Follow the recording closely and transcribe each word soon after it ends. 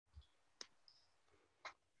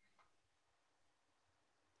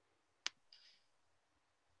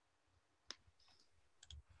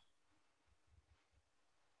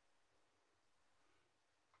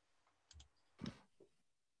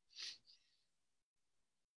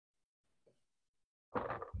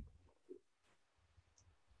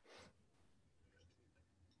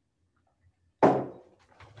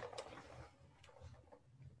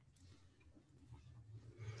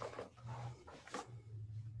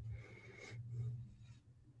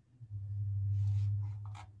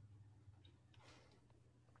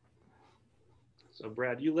So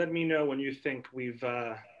Brad, you let me know when you think we've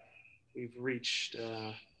reached.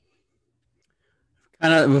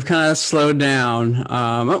 We've kind of slowed down.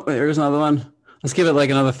 Oh, there's another one. Let's give it like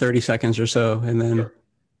another 30 seconds or so, and then Sure.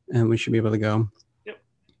 and we should be able to go. Yep.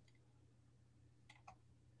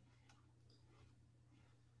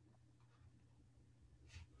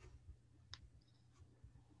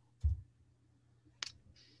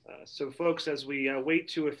 So folks, as we wait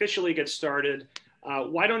to officially get started,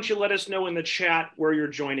 why don't you let us know in the chat where you're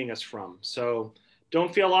joining us from? So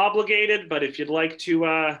don't feel obligated, but if you'd like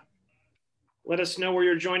to let us know where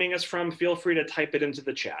you're joining us from, feel free to type it into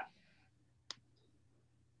the chat.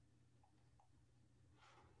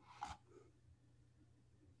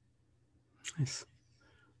 Nice.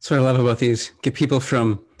 That's what I love about these. Get people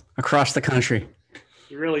from across the country.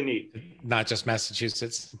 It's really neat. Not just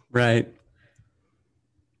Massachusetts. Right.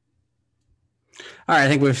 All right, I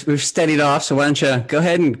think we've steadied off, so why don't you go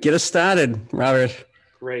ahead and get us started, Robert?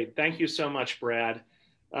 Great. Thank you so much, Brad.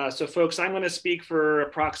 So folks, I'm going to speak for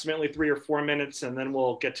approximately 3 or 4 minutes, and then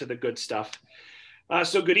we'll get to the good stuff.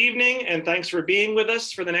 So good evening, and thanks for being with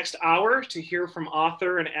us for the next hour to hear from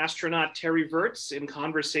author and astronaut Terry Virts in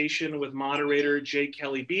conversation with moderator J.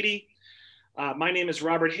 Kelly Beatty. My name is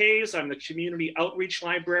Robert Hayes. I'm the Community Outreach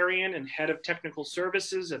Librarian and Head of Technical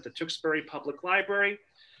Services at the Tewksbury Public Library.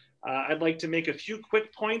 I'd like to make a few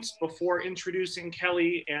quick points before introducing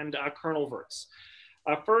Kelly and Colonel Virts.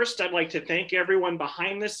 First, I'd like to thank everyone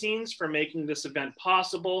behind the scenes for making this event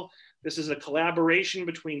possible. This is a collaboration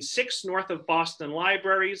between 6 North of Boston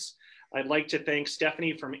libraries. I'd like to thank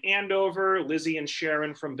Stephanie from Andover, Lizzie and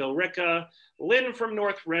Sharon from Billerica, Lynn from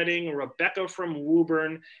North Reading, Rebecca from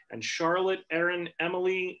Woburn, and Charlotte, Erin,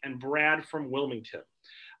 Emily, and Brad from Wilmington.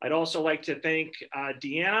 I'd also like to thank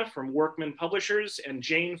Deanna from Workman Publishers and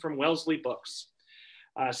Jane from Wellesley Books.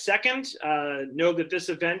 Second, know that this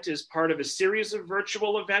event is part of a series of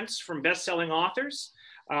virtual events from best-selling authors.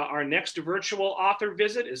 Our next virtual author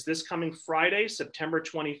visit is this coming Friday, September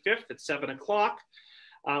 25th at 7 o'clock.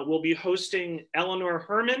 We'll be hosting Eleanor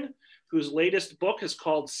Herman, whose latest book is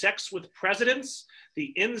called Sex with Presidents: The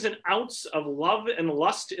Ins and Outs of Love and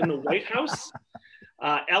Lust in the White House.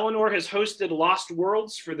 Eleanor has hosted Lost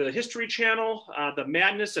Worlds for the History Channel, The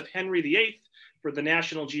Madness of Henry VIII for the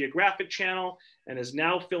National Geographic Channel, and is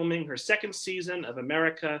now filming her 2nd season of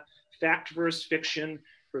America Fact vs. Fiction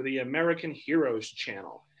for the American Heroes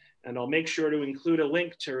Channel. And I'll make sure to include a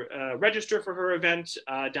link to register for her event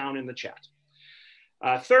down in the chat.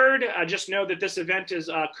 Third, just know that this event is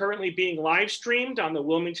currently being live streamed on the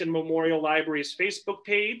Wilmington Memorial Library's Facebook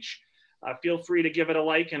page. Feel free to give it a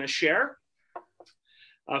like and a share.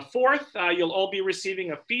 Fourth, you'll all be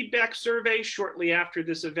receiving a feedback survey shortly after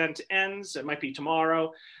this event ends. It might be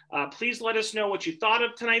tomorrow. Please let us know what you thought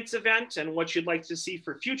of tonight's event and what you'd like to see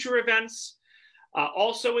for future events.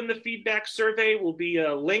 Also in the feedback survey will be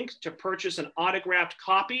a link to purchase an autographed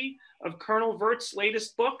copy of Colonel Virts'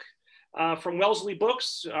 latest book from Wellesley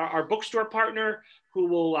Books, our bookstore partner, who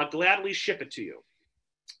will gladly ship it to you.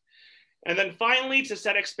 And then finally, to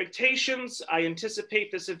set expectations, I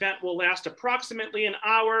anticipate this event will last approximately an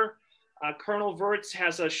hour. Colonel Virts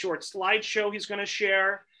has a short slideshow he's going to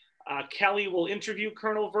share. Kelly will interview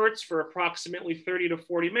Colonel Virts for approximately 30 to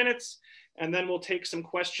 40 minutes, and then we'll take some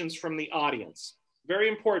questions from the audience. Very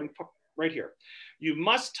important right here. You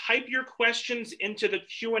must type your questions into the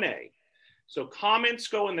Q&A. So comments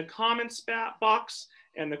go in the comments box,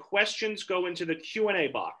 and the questions go into the Q&A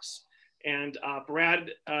box. And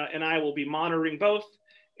Brad and I will be monitoring both,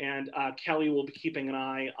 and Kelly will be keeping an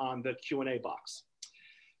eye on the Q&A box.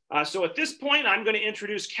 So at this point, I'm going to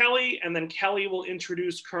introduce Kelly, and then Kelly will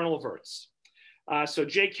introduce Colonel Virts. So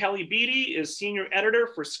J. Kelly Beatty is senior editor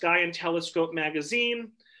for Sky and Telescope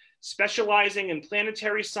magazine, specializing in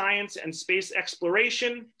planetary science and space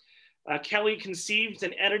exploration. Kelly conceived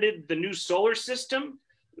and edited the new solar system,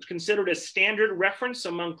 which is considered a standard reference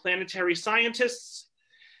among planetary scientists.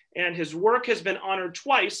 And his work has been honored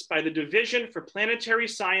twice by the Division for Planetary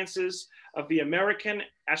Sciences of the American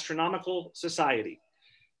Astronomical Society.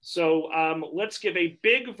 So let's give a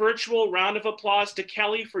big virtual round of applause to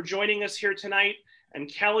Kelly for joining us here tonight. And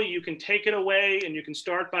Kelly, you can take it away, and you can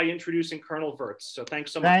start by introducing Colonel Virts. So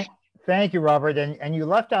thanks so much. Thank you, Robert. And you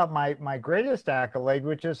left out my greatest accolade,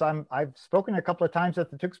 which is I've spoken a couple of times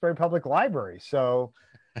at the Tewksbury Public Library. So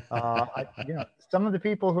some of the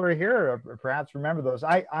people who are here perhaps remember those.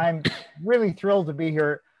 I'm really thrilled to be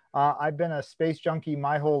here. I've been a space junkie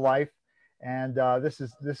my whole life, and this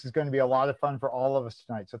is going to be a lot of fun for all of us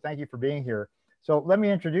tonight. So thank you for being here. So let me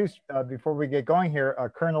introduce, before we get going here,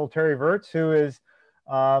 Colonel Terry Virts, who is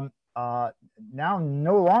now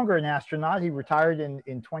no longer an astronaut. He retired in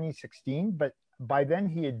 2016, but by then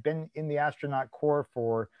he had been in the astronaut corps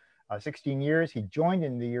for 16 years. He joined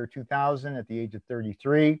in the year 2000 at the age of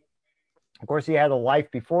 33. Of course, he had a life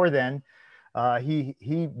before then.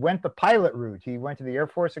 He went the pilot route. He went to the Air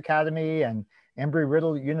Force Academy and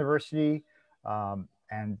Embry-Riddle University,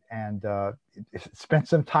 and spent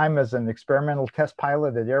some time as an experimental test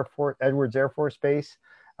pilot at Edwards Air Force Base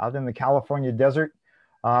out in the California desert,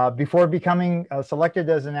 before becoming selected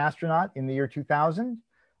as an astronaut in the year 2000.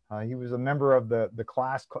 He was a member of the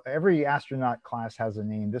class. Every astronaut class has a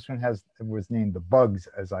name. This one was named the Bugs,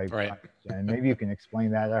 as I and maybe you can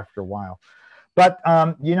explain that after a while. But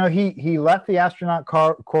he left the astronaut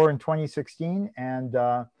corps in 2016, and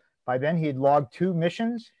by then he had logged 2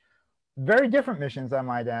 missions, very different missions, I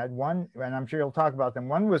might add. One, and I'm sure you'll talk about them.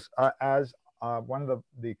 One was as one of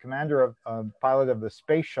the commander of pilot of the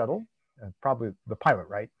space shuttle, probably the pilot,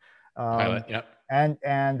 right? Pilot, yep. And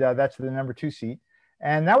that's the number 2 seat.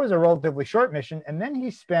 And that was a relatively short mission. And then he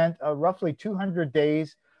spent roughly 200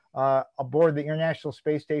 days aboard the International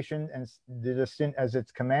Space Station and did a stint as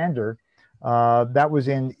its commander. That was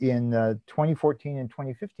in 2014 and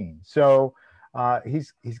 2015. So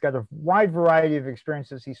he's got a wide variety of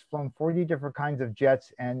experiences. He's flown 40 different kinds of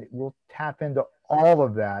jets, and we'll tap into all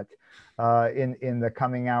of that in the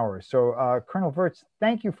coming hours. So Colonel Virts,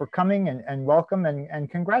 thank you for coming and welcome, and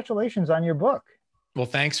congratulations on your book. Well,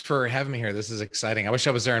 thanks for having me here. This is exciting. I wish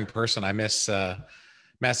I was there in person. I miss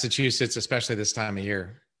Massachusetts, especially this time of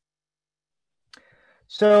year.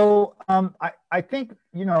 So I think,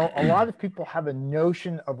 a lot of people have a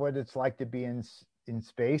notion of what it's like to be in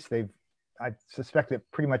space. I suspect that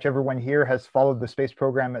pretty much everyone here has followed the space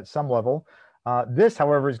program at some level. This,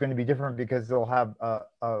 however, is going to be different because they'll have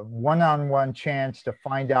a one-on-one chance to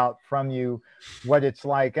find out from you what it's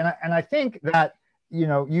like. And I think that,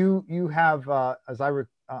 you have, as I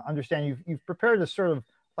understand, you've prepared a sort of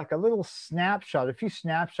like a little snapshot, a few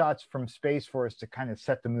snapshots from space for us to kind of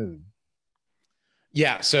set the mood.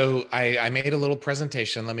 Yeah, so I made a little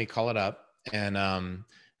presentation. Let me call it up. And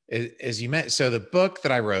as you meant, so the book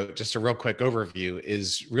that I wrote, just a real quick overview,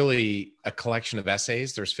 is really a collection of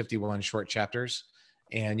essays. There's 51 short chapters,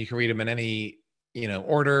 and you can read them in any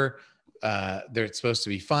order. They're supposed to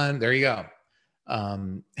be fun. There you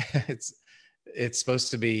go. It's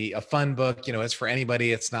supposed to be a fun book. It's for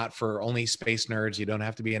anybody. It's not for only space nerds. You don't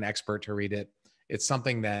have to be an expert to read it. It's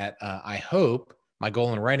something that I hope my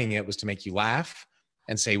goal in writing it was to make you laugh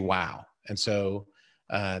and say, wow. And so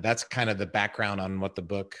that's kind of the background on what the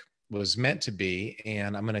book was meant to be.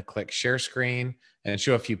 And I'm going to click share screen and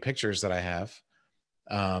show a few pictures that I have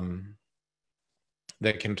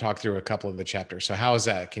that can talk through a couple of the chapters. So how is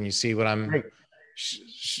that? Can you see what I'm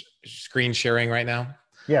screen sharing right now?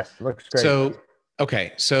 Yes, looks great. So,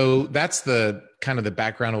 okay. So that's the kind of the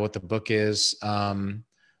background of what the book is.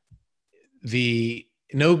 The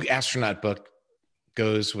no astronaut book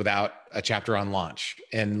goes without a chapter on launch,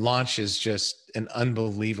 and launch is just an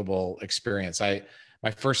unbelievable experience. My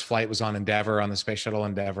first flight was on Endeavour, on the Space Shuttle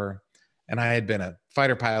Endeavour, and I had been a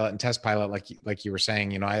fighter pilot and test pilot, like you were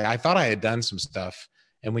saying. I thought I had done some stuff,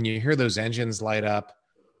 and when you hear those engines light up,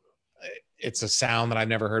 it's a sound that I've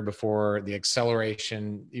never heard before. The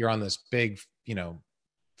acceleration, you're on this big,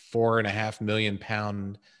 4.5 million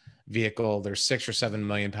pound vehicle. There's 6 or 7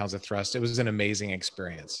 million pounds of thrust. It was an amazing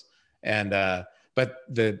experience. And, but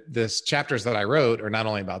the chapters that I wrote are not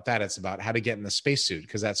only about that, it's about how to get in the spacesuit,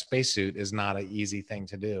 because that spacesuit is not an easy thing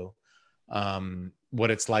to do. What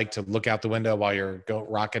it's like to look out the window while you're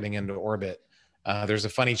rocketing into orbit. There's a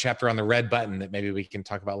funny chapter on the red button that maybe we can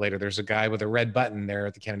talk about later. There's a guy with a red button there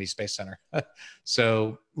at the Kennedy Space Center.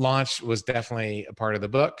 So launch was definitely a part of the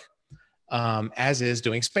book, as is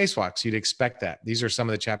doing spacewalks. You'd expect that. These are some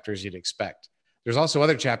of the chapters you'd expect. There's also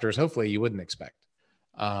other chapters, hopefully, you wouldn't expect.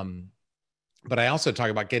 But I also talk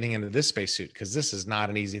about getting into this spacesuit, because this is not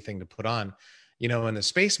an easy thing to put on. In the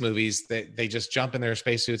space movies, they just jump in their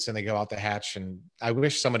spacesuits and they go out the hatch. And I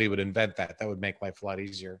wish somebody would invent that. That would make life a lot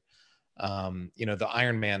easier. The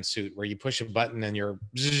Iron Man suit where you push a button and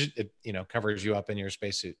it covers you up in your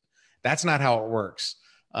spacesuit. That's not how it works.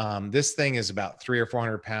 This thing is about 300 or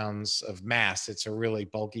 400 pounds of mass. It's a really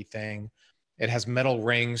bulky thing. It has metal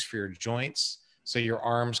rings for your joints. So your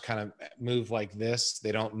arms kind of move like this.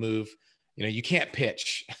 They don't move, you can't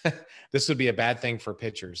pitch. This would be a bad thing for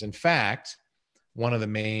pitchers. In fact, one of the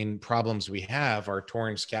main problems we have are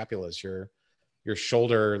torn scapulas. Your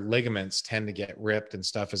shoulder ligaments tend to get ripped and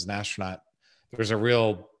stuff as an astronaut. There's a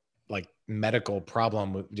real medical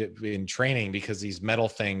problem in training, because these metal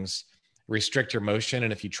things restrict your motion.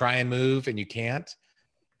 And if you try and move and you can't,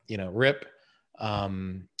 rip.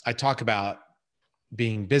 I talk about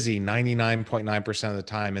being busy 99.9% of the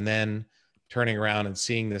time, and then turning around and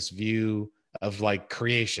seeing this view of like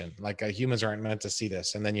creation, like humans aren't meant to see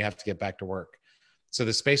this, and then you have to get back to work. So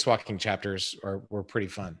the spacewalking chapters were pretty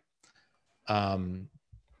fun.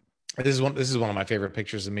 This is one of my favorite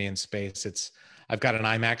pictures of me in space. I've got an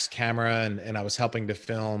IMAX camera, and I was helping to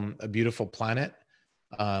film A Beautiful Planet,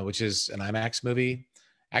 which is an IMAX movie.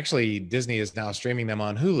 Actually, Disney is now streaming them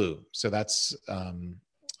on Hulu, so that's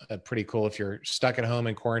pretty cool if you're stuck at home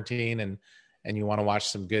in quarantine and you want to watch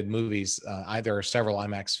some good movies. There are several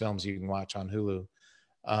IMAX films you can watch on Hulu.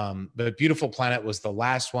 But Beautiful Planet was the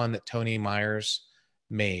last one that Toni Myers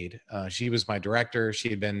made. She was my director. She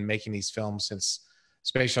had been making these films since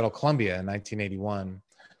Space Shuttle Columbia in 1981.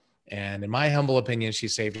 And in my humble opinion, she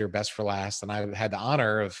saved her best for last. And I had the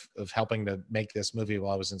honor of helping to make this movie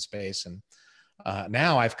while I was in space. And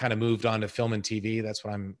now I've kind of moved on to film and TV. That's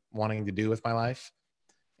what I'm wanting to do with my life.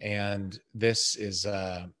 And this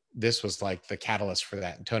was like the catalyst for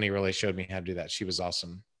that. And Toni really showed me how to do that. She was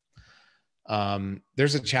awesome.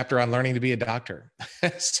 There's a chapter on learning to be a doctor.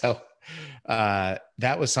 So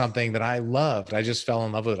that was something that I loved. I just fell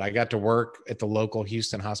in love with it. I got to work at the local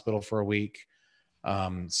Houston hospital for a week,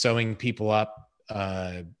 sewing people up,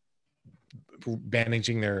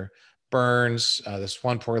 bandaging their burns. This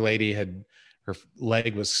one poor lady her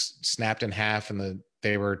leg was snapped in half, and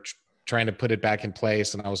they were trying to put it back in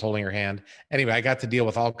place, and I was holding her hand. Anyway, I got to deal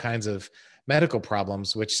with all kinds of medical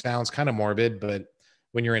problems, which sounds kind of morbid, but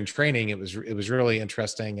when you're in training, it was really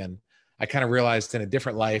interesting. And I kind of realized in a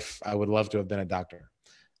different life, I would love to have been a doctor.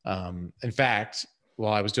 In fact,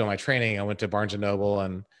 while I was doing my training, I went to Barnes & Noble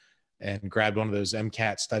and grabbed one of those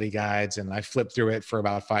MCAT study guides, and I flipped through it for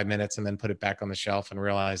about 5 minutes and then put it back on the shelf and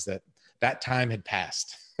realized that time had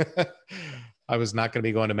passed. I was not going to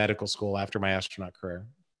be going to medical school after my astronaut career.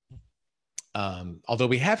 Although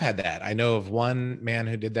we have had that. I know of one man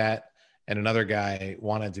who did that, and another guy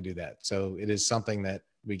wanted to do that. So it is something that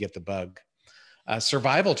we get the bug.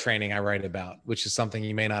 Survival training I write about, which is something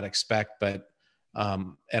you may not expect, but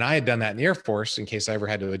and I had done that in the Air Force in case I ever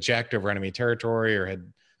had to eject over enemy territory or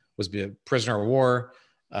was a prisoner of war,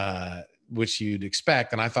 which you'd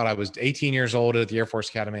expect. And I thought I was 18 years old at the Air Force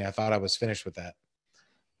Academy. I thought I was finished with that.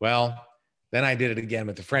 Well, then I did it again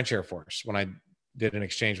with the French Air Force when I did an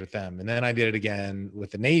exchange with them. And then I did it again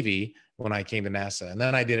with the Navy when I came to NASA. And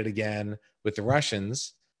then I did it again with the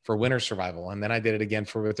Russians for winter survival. And then I did it again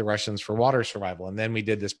with the Russians for water survival. And then we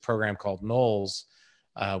did this program called NOLS,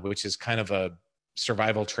 which is kind of a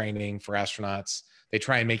survival training for astronauts. They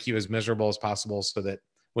try and make you as miserable as possible so that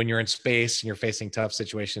when you're in space and you're facing tough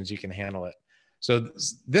situations, you can handle it. So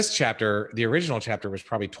this chapter, the original chapter, was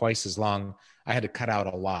probably twice as long. I had to cut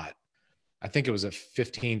out a lot. I think it was a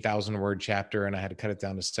 15,000 word chapter, and I had to cut it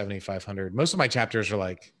down to 7,500. Most of my chapters are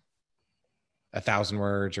like 1,000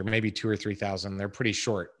 words or maybe 2,000 or 3,000. They're pretty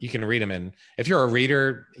short. You can read them in, if you're a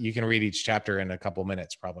reader, you can read each chapter in a couple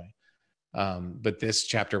minutes probably. But this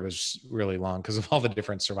chapter was really long because of all the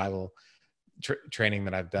different survival training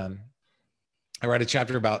that I've done. I write a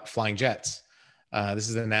chapter about flying jets. This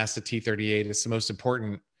is the NASA T-38. It's the most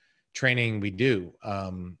important training we do.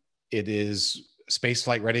 It is space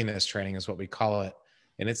flight readiness training is what we call it.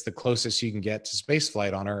 And it's the closest you can get to space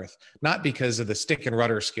flight on Earth, not because of the stick and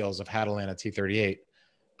rudder skills of how to land a T-38,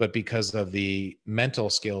 but because of the mental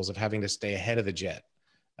skills of having to stay ahead of the jet.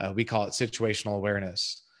 We call it situational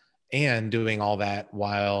awareness, and doing all that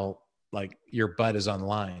while like your butt is on the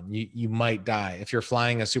line. You might die. If you're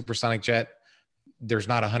flying a supersonic jet, there's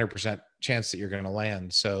not 100% chance that you're going to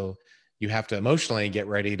land. So you have to emotionally get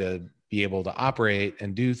ready to be able to operate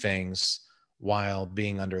and do things while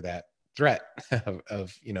being under that threat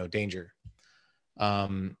of danger.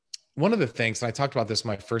 One of the things, and I talked about this in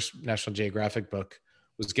my first National Geographic book,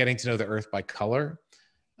 was getting to know the Earth by color.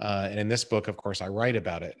 And in this book, of course, I write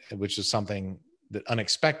about it, which is something that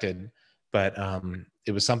unexpected, but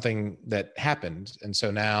it was something that happened. And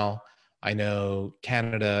so now I know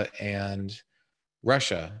Canada and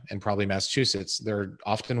Russia and probably Massachusetts, they're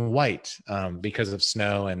often white because of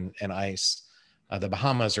snow and ice. The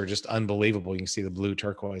Bahamas are just unbelievable. You can see the blue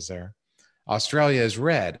turquoise there. Australia is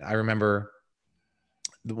red. I remember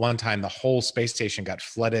the one time the whole space station got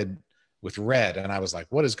flooded with red, and I was like,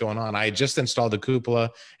 what is going on? I had just installed the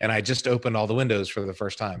cupola, and I just opened all the windows for the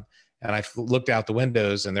first time. And I looked out the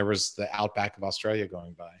windows, and there was the outback of Australia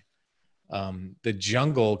going by. The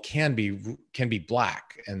jungle can be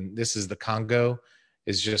black, and this is the Congo,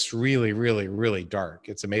 is just really, really, really dark.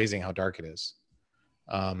 It's amazing how dark it is.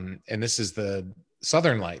 And this is the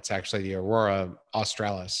Southern Lights, actually, the Aurora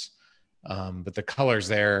Australis. But the colors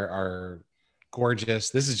there are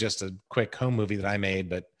gorgeous. This is just a quick home movie that I made,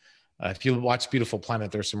 but if you watch Beautiful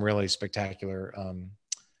Planet, there's some really spectacular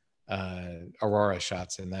aurora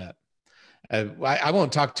shots in that. I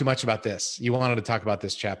won't talk too much about this. You wanted to talk about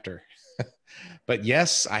this chapter. But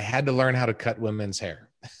yes, I had to learn how to cut women's hair.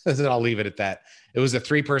 I'll leave it at that. It was a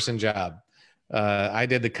 3-person job. I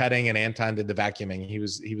did the cutting and Anton did the vacuuming. He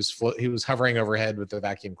was hovering overhead with the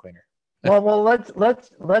vacuum cleaner. Well,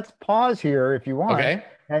 let's pause here if you want, okay,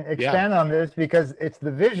 and expand on this, because it's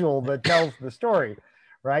the visual that tells the story,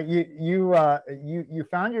 right? You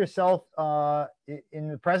found yourself in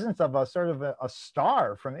the presence of a sort of a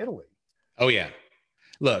star from Italy. Oh yeah,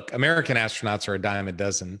 look, American astronauts are a dime a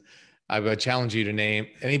dozen. I would challenge you to name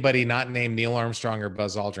anybody not named Neil Armstrong or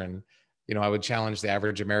Buzz Aldrin. You know, I would challenge the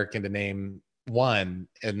average American to name one,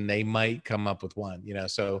 and they might come up with one. You know,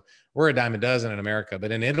 so we're a dime a dozen in America,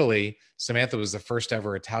 but in Italy, Samantha was the first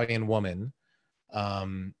ever Italian woman,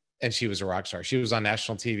 and she was a rock star. She was on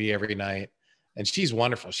national TV every night, and she's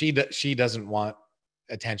wonderful. She doesn't want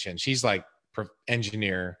attention. She's like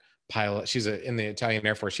engineer, pilot. She's in the Italian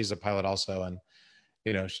Air Force. She's a pilot also, and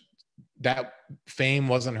you know that fame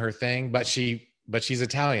wasn't her thing, but she's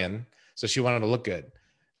Italian, so she wanted to look good.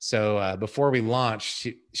 So before we launched,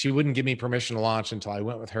 she wouldn't give me permission to launch until I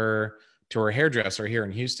went with her to her hairdresser here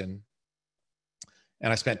in Houston.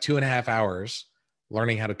 And I spent 2.5 hours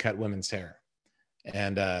learning how to cut women's hair.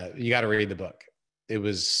 And you got to read the book. It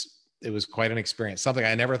was quite an experience, something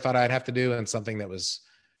I never thought I'd have to do, and something that was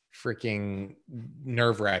freaking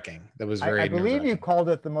nerve-wracking. That was very I believe you called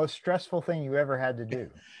it the most stressful thing you ever had to do.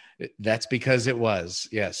 That's because it was.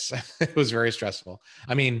 Yes, it was very stressful.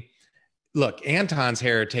 I mean, look, Anton's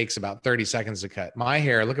hair takes about 30 seconds to cut. My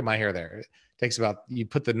hair, look at my hair there. It takes you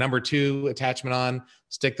put the number 2 attachment on,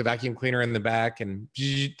 stick the vacuum cleaner in the back, and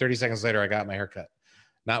 30 seconds later, I got my hair cut.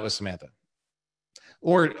 Not with Samantha.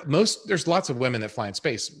 Or there's lots of women that fly in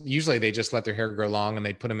space. Usually they just let their hair grow long and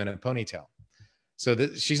they put them in a ponytail. So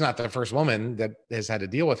she's not the first woman that has had to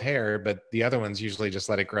deal with hair, but the other ones usually just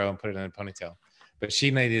let it grow and put it in a ponytail. But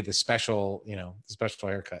she needed the special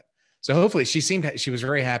haircut. So hopefully she was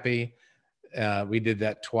very happy. We did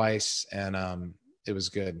that twice, and it was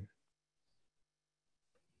good.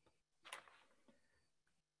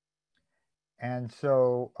 And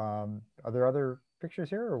so, are there other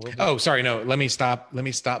pictures here? Oh, sorry, no. Let me stop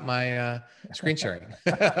my screen sharing.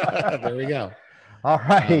 There we go. All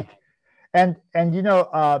right. And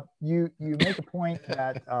you make a point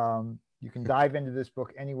that you can dive into this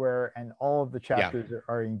book anywhere, and all of the chapters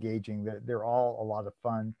are engaging. They're all a lot of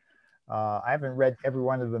fun. I haven't read every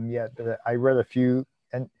one of them yet, but I read a few.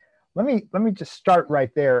 And let me just start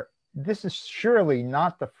right there. This is surely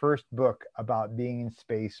not the first book about being in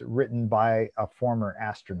space written by a former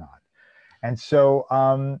astronaut. And so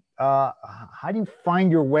how do you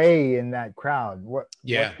find your way in that crowd? What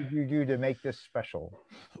did you do to make this special?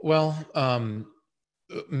 Well,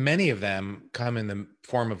 many of them come in the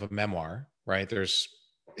form of a memoir, right?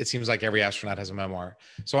 It seems like every astronaut has a memoir.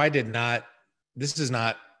 So I did not, this is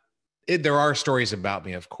not, there are stories about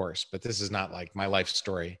me, of course, but this is not like my life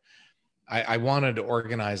story. I wanted to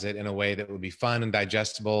organize it in a way that would be fun and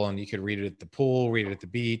digestible, and you could read it at the pool, read it at the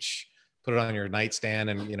beach, put it on your nightstand,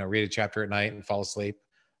 and read a chapter at night and fall asleep,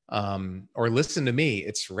 or listen to me.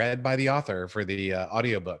 It's read by the author for the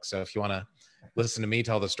audiobook. So if you want to listen to me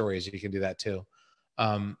tell the stories, you can do that too.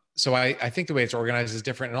 So I think the way it's organized is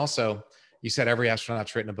different. And also, you said every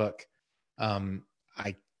astronaut's written a book.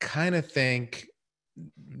 I kind of think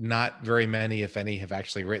not very many, if any, have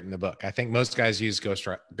actually written the book. I think most guys use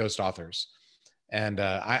ghost authors, and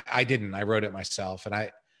I didn't. I wrote it myself, and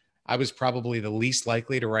I was probably the least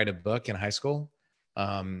likely to write a book in high school.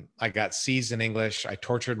 I got C's in English. I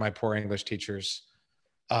tortured my poor English teachers.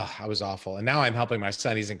 I was awful. And now I'm helping my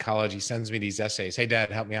son. He's in college. He sends me these essays. Hey, Dad,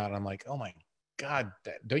 help me out. And I'm like, oh my God,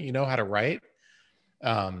 don't you know how to write?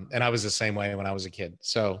 And I was the same way when I was a kid.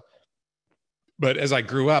 But as I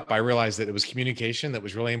grew up, I realized that it was communication that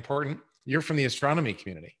was really important. You're from the astronomy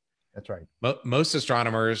community. That's right. Most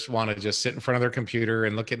astronomers want to just sit in front of their computer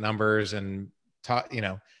and look at numbers and talk,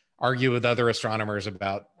 argue with other astronomers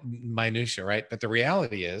about minutia, right? But the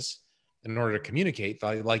reality is, in order to communicate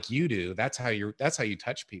like you do, that's how you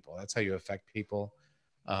touch people. That's how you affect people.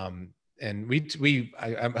 And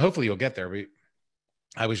hopefully you'll get there.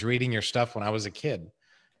 I was reading your stuff when I was a kid,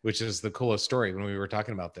 which is the coolest story when we were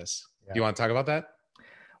talking about this. Yeah. Do you want to talk about that?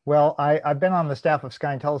 Well, I've been on the staff of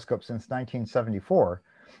Sky and Telescope since 1974.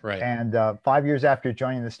 Right. And 5 years after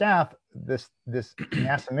joining the staff, this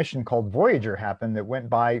NASA mission called Voyager happened that went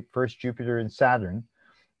by first Jupiter and Saturn,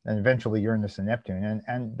 and eventually Uranus and Neptune.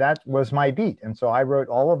 And that was my beat. And so I wrote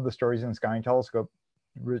all of the stories in Sky and Telescope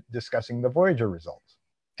discussing the Voyager results.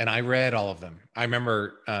 And I read all of them. I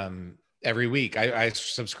remember every week. I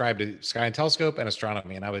subscribed to Sky and Telescope and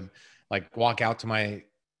Astronomy, and I would like walk out to my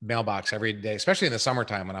mailbox every day, especially in the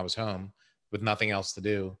summertime when I was home with nothing else to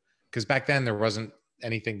do. Because back then there wasn't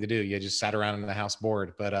anything to do. You just sat around in the house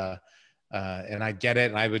bored. But and I get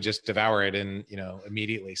it, and I would just devour it, and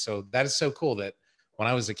immediately. So that is so cool that when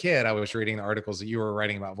I was a kid, I was reading the articles that you were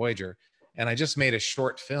writing about Voyager, and I just made a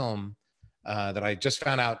short film that I just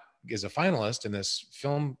found out is a finalist in this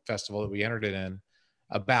film festival that we entered it in,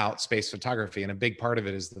 about space photography. And a big part of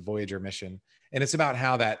it is the Voyager mission. And it's about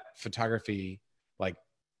how that photography like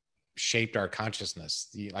shaped our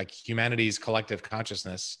consciousness. Like humanity's collective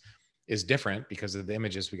consciousness is different because of the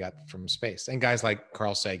images we got from space. And guys like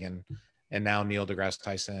Carl Sagan and now Neil deGrasse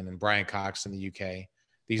Tyson and Brian Cox in the UK,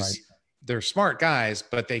 they're smart guys,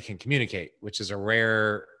 but they can communicate, which is a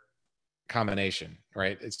rare combination,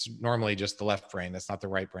 right? It's normally just the left brain. That's not the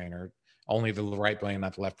right brain, or only the right brain,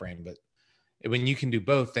 not the left brain. But when you can do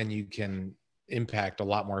both, then you can impact a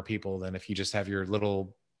lot more people than if you just have your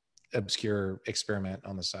little obscure experiment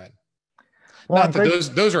on the side. Well, not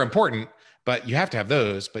that those are important, but you have to have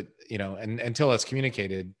those. But and until it's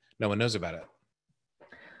communicated, no one knows about it.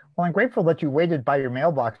 Well, I'm grateful that you waited by your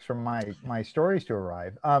mailbox for my stories to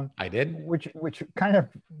arrive. I did. Which kind of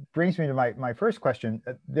brings me to my first question.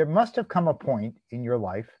 There must have come a point in your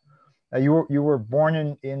life. You were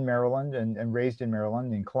born in Maryland and raised in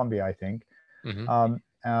Maryland, in Columbia, I think. Mm-hmm.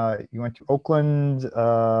 You went to Oakland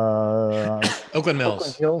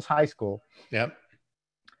Hills High School. Yep.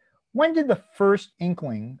 When did the first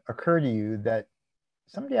inkling occur to you that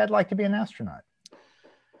someday I'd like to be an astronaut?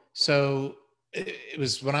 So it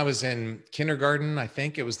was when I was in kindergarten. I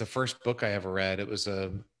think it was the first book I ever read. It was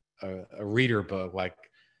a reader book, like,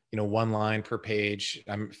 one line per page.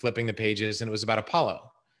 I'm flipping the pages, and it was about Apollo.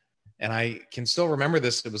 And I can still remember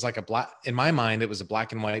this. It was like in my mind, it was a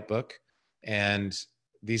black and white book. And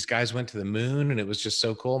these guys went to the moon, and it was just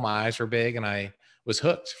so cool. My eyes were big, and I was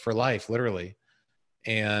hooked for life, literally.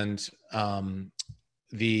 And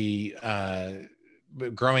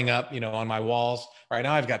growing up, on my walls right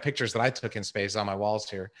now, I've got pictures that I took in space on my walls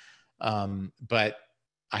here. But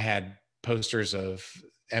I had posters of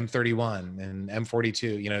M31 and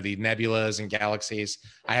M42, the nebulas and galaxies.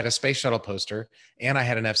 I had a space shuttle poster, and I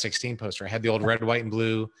had an F-16 poster. I had the old red, white, and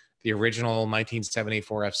blue, the original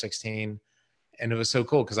 1974 F-16. And it was so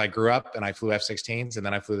cool because I grew up and I flew F-16s, and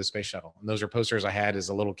then I flew the space shuttle. And those are posters I had as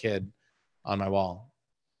a little kid on my wall.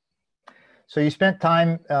 So you spent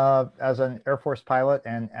time as an Air Force pilot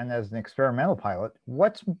and as an experimental pilot.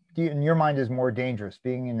 What in your mind is more dangerous,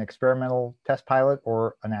 being an experimental test pilot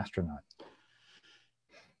or an astronaut?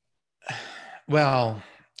 Well,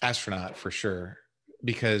 astronaut for sure,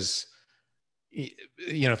 because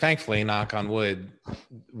thankfully, knock on wood,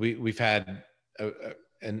 we've had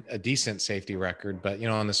a decent safety record. But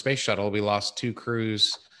on the space shuttle, we lost 2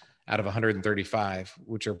 crews out of 135,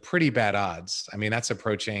 which are pretty bad odds. I mean, that's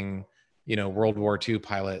approaching World War II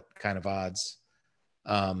pilot kind of odds.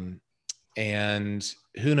 And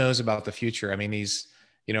who knows about the future? I mean,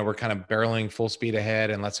 we're kind of barreling full speed ahead,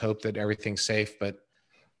 and let's hope that everything's safe. But,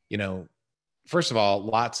 first of all,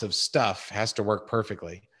 lots of stuff has to work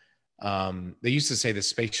perfectly. They used to say the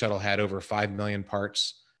space shuttle had over 5 million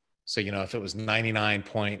parts. So, if it was 99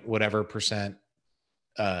 point whatever percent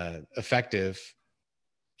effective,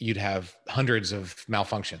 you'd have hundreds of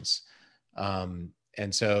malfunctions.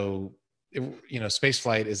 And so, space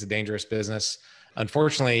flight is a dangerous business.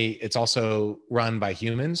 Unfortunately, it's also run by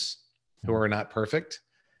humans who are not perfect,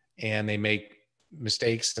 and they make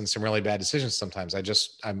mistakes and some really bad decisions sometimes. I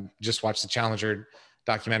just watched the Challenger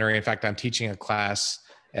documentary. In fact, I'm teaching a class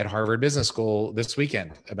at Harvard Business School this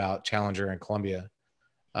weekend about Challenger and Columbia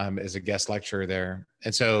as a guest lecturer there.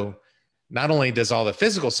 And so not only does all the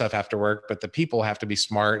physical stuff have to work, but the people have to be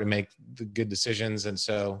smart and make the good decisions. And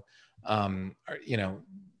so,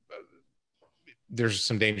 there's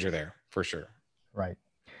some danger there for sure. Right.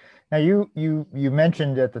 Now you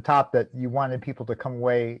mentioned at the top that you wanted people to come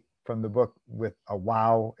away from the book with a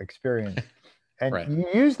wow experience. And right. You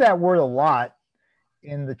use that word a lot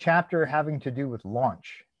in the chapter having to do with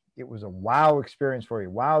launch. It was a wow experience for you.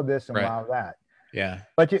 Wow this and right. Wow that. Yeah.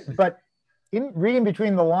 But in reading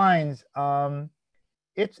between the lines,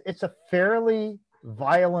 it's a fairly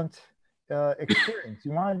violent experience.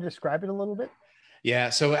 You want to describe it a little bit?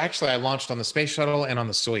 Yeah. So actually I launched on the space shuttle and on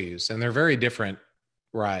the Soyuz, and they're very different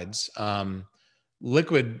rides.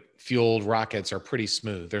 Liquid fueled rockets are pretty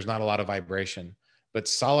smooth. There's not a lot of vibration, but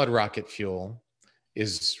solid rocket fuel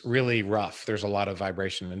is really rough. There's a lot of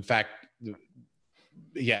vibration. In fact,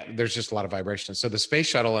 yeah, there's just a lot of vibration. So the space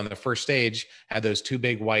shuttle in the first stage had those 2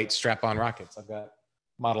 big white strap-on rockets. I've got a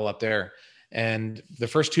model up there. And the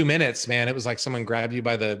first 2 minutes, man, it was like someone grabbed you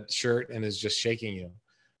by the shirt and is just shaking you.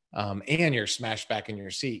 And you're smashed back in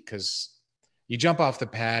your seat because you jump off the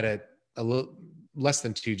pad at a little less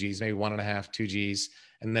than 2 Gs, maybe 1.5, 2 Gs.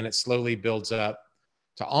 And then it slowly builds up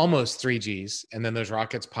to almost 3 Gs. And then those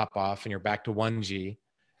rockets pop off and you're back to 1 G.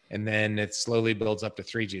 And then it slowly builds up to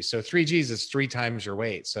 3 Gs. So 3 Gs is 3 times your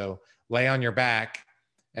weight. So lay on your back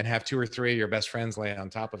and have 2 or 3 of your best friends lay on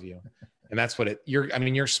top of you. And that's what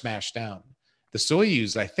you're smashed down. The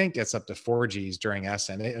Soyuz, I think, gets up to 4 Gs during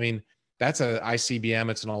ascent. I mean, that's a ICBM.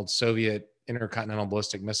 It's an old Soviet intercontinental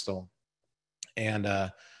ballistic missile. And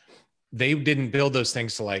they didn't build those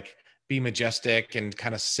things to like be majestic and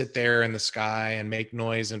kind of sit there in the sky and make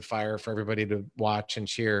noise and fire for everybody to watch and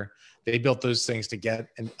cheer. They built those things to get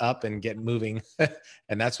up and get moving.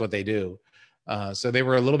 And that's what they do. So they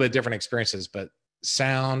were a little bit different experiences, but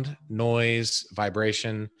sound, noise,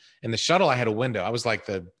 vibration. In the shuttle, I had a window. I was like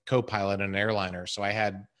the co-pilot in an airliner. So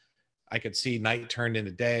I could see night turned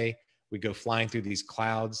into day. We'd go flying through these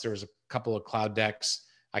clouds. There was a couple of cloud decks.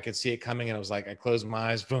 I could see it coming and it was like, I closed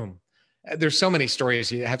my eyes, boom. There's so many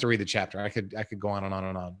stories. You have to read the chapter. I could go on and on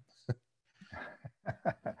and on.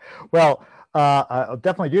 Well, I'll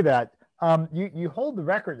definitely do that. You hold the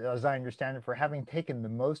record, as I understand it, for having taken the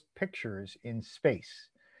most pictures in space.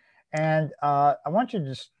 And I want you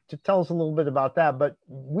just to tell us a little bit about that, but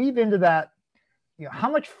weave into that,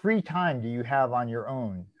 how much free time do you have on your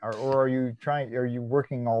own? Or are you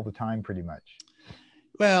working all the time pretty much?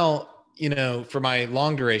 Well, for my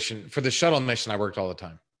long duration, for the shuttle mission, I worked all the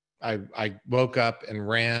time. I woke up and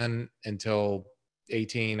ran until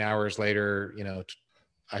 18 hours later,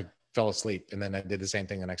 I fell asleep, and then I did the same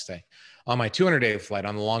thing the next day. On my 200-day flight,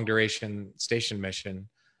 on the long duration station mission,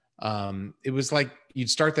 it was like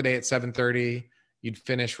you'd start the day at 7:30, you'd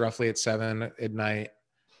finish roughly at 7 at night.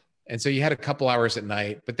 And so you had a couple hours at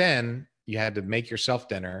night, but then you had to make yourself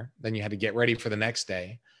dinner. Then you had to get ready for the next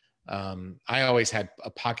day. I always had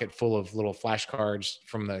a pocket full of little flashcards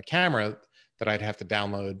from the camera that I'd have to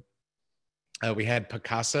download. We had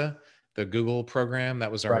Picasa, the Google program.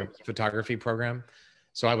 That was our photography program.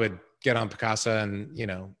 So I would get on Picasa and,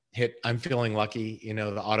 hit I'm feeling lucky,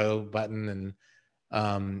 the auto button,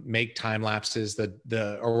 and make time lapses.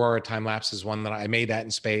 The Aurora time lapse is one that I made that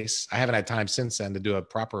in space. I haven't had time since then to do a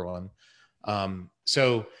proper one.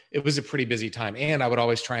 So it was a pretty busy time. And I would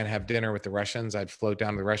always try and have dinner with the Russians. I'd float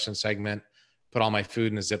down to the Russian segment, put all my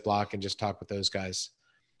food in a Ziploc, and just talk with those guys.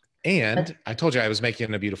 And I told you I was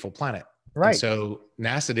making a beautiful planet. Right. And so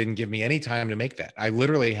NASA didn't give me any time to make that. I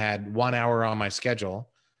literally had 1 hour on my schedule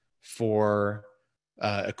for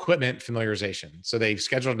equipment familiarization. So they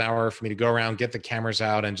scheduled an hour for me to go around, get the cameras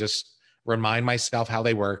out, and just remind myself how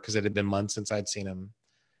they work, because it had been months since I'd seen them.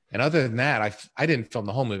 And other than that, I didn't film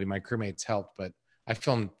the whole movie. My crewmates helped, but I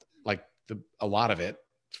filmed like a lot of it,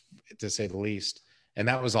 to say the least. And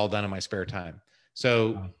that was all done in my spare time.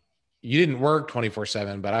 So you didn't work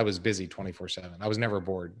 24/7, but I was busy 24/7. I was never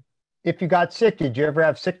bored. If you got sick, did you ever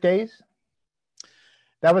have sick days?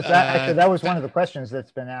 That was actually, that was one of the questions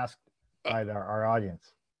that's been asked by our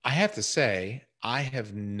audience. I have to say, I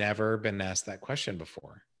have never been asked that question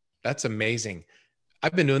before. That's amazing.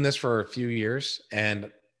 I've been doing this for a few years,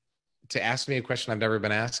 and to ask me a question I've never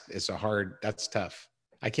been asked that's tough.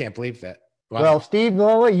 I can't believe that. Wow. Well, Steve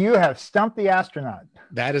Lola, you have stumped the astronaut.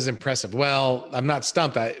 That is impressive. Well, I'm not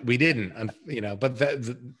stumped. We didn't, but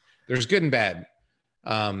there's good and bad.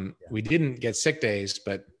 We didn't get sick days,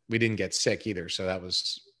 but we didn't get sick either. So that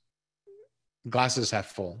was glasses half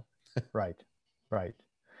full. Right.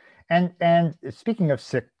 And speaking of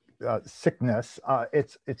sickness,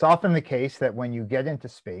 it's often the case that when you get into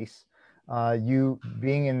space, you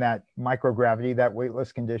being in that microgravity, that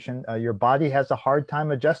weightless condition, your body has a hard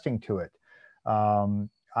time adjusting to it.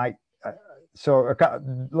 So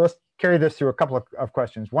let's carry this through a couple of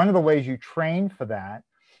questions. One of the ways you trained for that,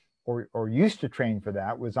 or used to train for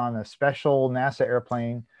that, was on a special NASA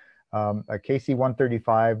airplane, a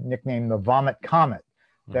KC-135, nicknamed the Vomit Comet,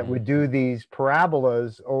 that would do these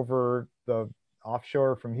parabolas over the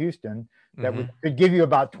offshore from Houston that could give you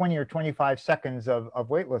about 20 or 25 seconds of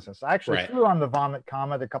weightlessness. I actually flew on the Vomit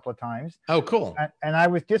Comet a couple of times. Oh, cool. And I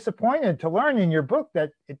was disappointed to learn in your book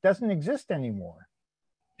that it doesn't exist anymore.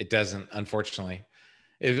 It doesn't, unfortunately.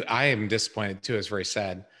 I am disappointed too. It's very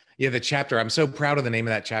sad. Yeah, the chapter, I'm so proud of the name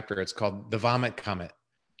of that chapter. It's called The Vomit Comet,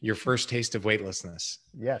 Your First Taste of Weightlessness.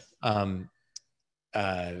 Yes.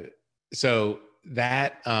 So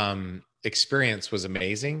that experience was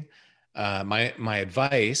amazing. My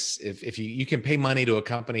advice, if you can pay money to a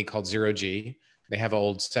company called Zero G, they have an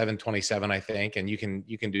old 727, I think, and you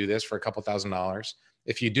can do this for a couple $1,000.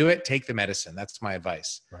 If you do it, take the medicine. That's my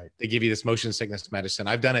advice. Right. They give you this motion sickness medicine.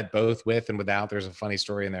 I've done it both with and without. There's a funny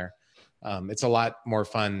story in there. It's a lot more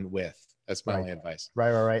fun with. That's my only advice.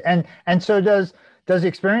 Right. And so does the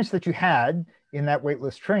experience that you had in that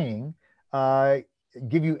weightless training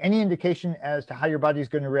give you any indication as to how your body is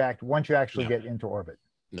going to react once you actually get into orbit?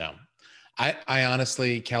 No. I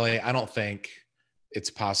honestly, Kelly, I don't think it's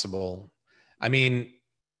possible. I mean,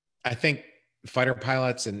 I think fighter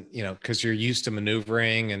pilots and, you know, because you're used to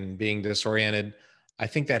maneuvering and being disoriented, I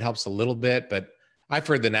think that helps a little bit. But I've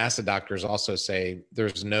heard the NASA doctors also say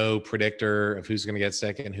there's no predictor of who's going to get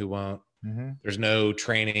sick and who won't. Mm-hmm. There's no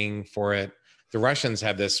training for it. The Russians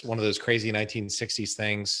have one of those crazy 1960s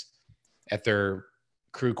things at their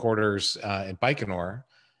crew quarters in Baikonur,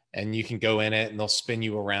 and you can go in it and they'll spin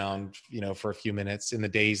you around, you know, for a few minutes in the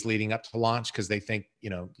days leading up to launch, because they think, you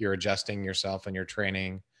know, you're adjusting yourself and you're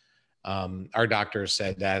training. Our doctors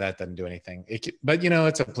said that doesn't do anything. But, you know,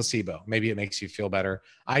 it's a placebo. Maybe it makes you feel better.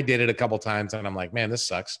 I did it a couple times and I'm like, man, this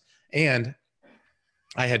sucks. And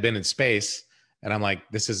I had been in space and I'm like,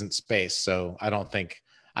 this isn't space. So I don't think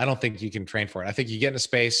you can train for it. I think you get into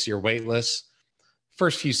space, you're weightless.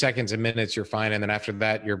 First few seconds and minutes, you're fine. And then after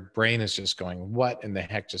that, your brain is just going, what in the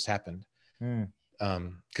heck just happened?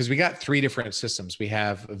 Because we got 3 different systems. We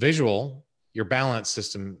have a visual. Your balance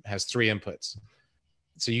system has 3 inputs.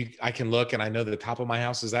 So I can look and I know that the top of my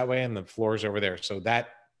house is that way and the floor is over there. So that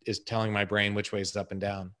is telling my brain which way is up and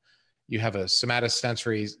down. You have a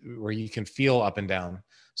somatosensory where you can feel up and down.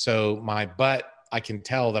 So my butt, I can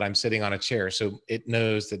tell that I'm sitting on a chair. So it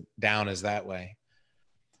knows that down is that way.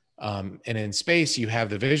 And in space, you have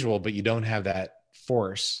the visual, but you don't have that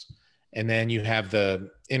force. And then you have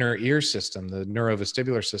the inner ear system, the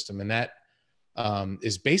neurovestibular system. And that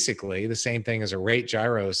is basically the same thing as a rate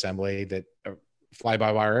gyro assembly that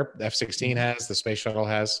fly-by-wire F-16 has, the space shuttle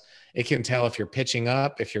has. It can tell if you're pitching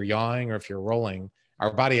up, if you're yawing, or if you're rolling.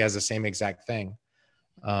 Our body has the same exact thing.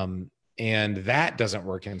 And that doesn't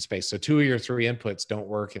work in space. So 2 of your 3 inputs don't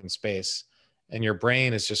work in space. And your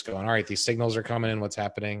brain is just going, all right, these signals are coming in, what's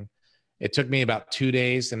happening? It took me about 2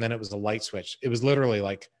 days, and then it was a light switch. It was literally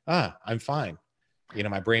like, I'm fine. You know,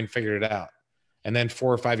 my brain figured it out. And then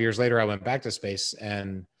 4 or 5 years later, I went back to space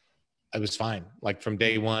and I was fine. Like from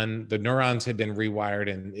day one, the neurons had been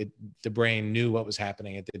rewired and the brain knew what was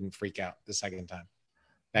happening. It didn't freak out the second time.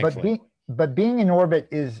 But being in orbit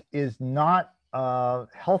is not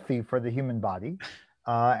healthy for the human body.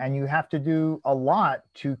 And you have to do a lot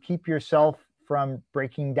to keep yourself from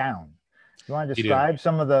breaking down. You want to describe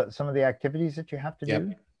some of the activities that you have to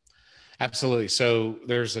do? Absolutely. So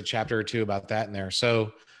there's a chapter or 2 about that in there.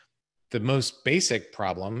 So the most basic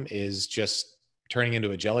problem is just turning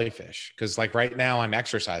into a jellyfish. Because like right now I'm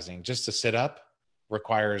exercising. Just to sit up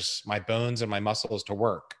requires my bones and my muscles to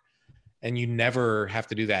work. And you never have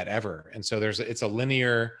to do that ever. And so it's a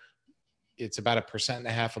linear, it's about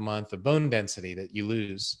 1.5% a month of bone density that you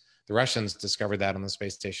lose. The Russians discovered that on the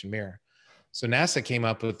space station Mir. So NASA came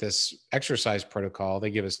up with this exercise protocol.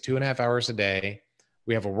 They give us 2.5 hours a day.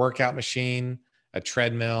 We have a workout machine, a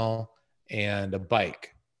treadmill, and a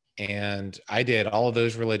bike. And I did all of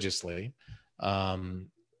those religiously.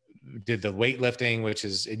 Did the weightlifting, which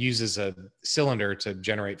it uses a cylinder to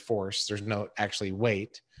generate force. There's no actually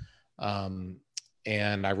weight. And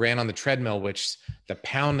I ran on the treadmill, which the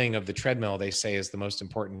pounding of the treadmill, they say, is the most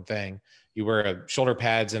important thing. You wear shoulder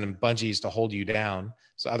pads and bungees to hold you down.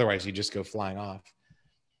 So otherwise you just go flying off.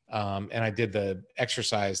 And I did the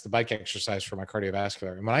bike exercise for my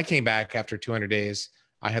cardiovascular. And when I came back after 200 days,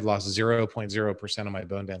 I had lost 0.0% of my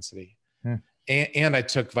bone density. And I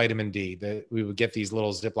took vitamin D. We would get these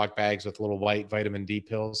little Ziploc bags with little white vitamin D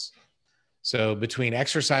pills. So between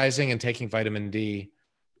exercising and taking vitamin D,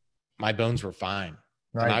 my bones were fine.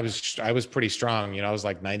 Right. And I was pretty strong. You know, I was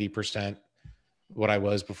like 90% what I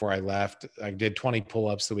was before I left. I did 20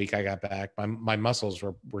 pull-ups the week I got back. My muscles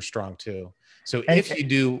were strong too. So if you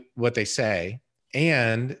do what they say,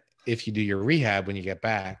 and if you do your rehab when you get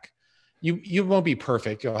back, you won't be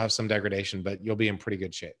perfect. You'll have some degradation, but you'll be in pretty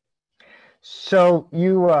good shape. So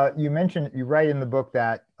you mentioned, you write in the book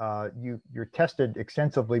that you're tested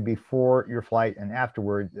extensively before your flight and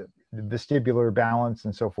afterward, the vestibular balance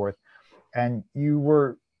and so forth. And you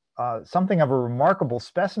were something of a remarkable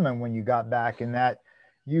specimen when you got back, in that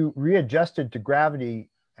you readjusted to gravity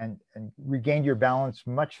and regained your balance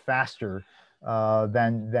much faster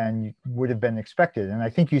than would have been expected. And I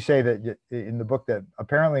think you say that in the book that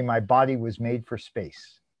apparently my body was made for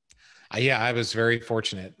space. Yeah, I was very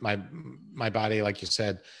fortunate. My body, like you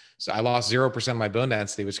said, so I lost 0% of my bone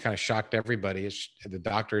density, which kind of shocked everybody, the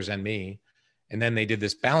doctors and me. And then they did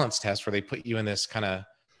this balance test where they put you in this kind of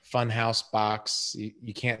funhouse box.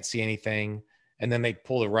 You can't see anything. And then they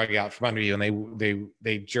pull the rug out from under you and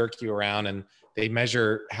they jerk you around and they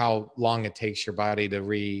measure how long it takes your body to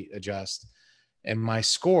readjust. And my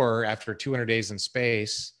score after 200 days in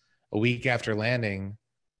space, a week after landing,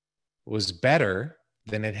 was better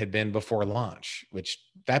than it had been before launch, which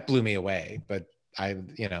that blew me away. But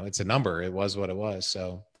it's a number. It was what it was.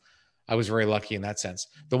 So I was very lucky in that sense.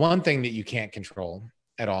 The one thing that you can't control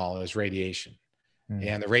at all is radiation.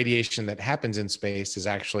 And the radiation that happens in space is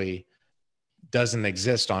actually doesn't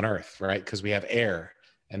exist on Earth, right? Because we have air,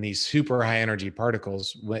 and these super high energy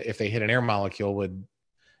particles, if they hit an air molecule, would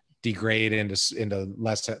degrade into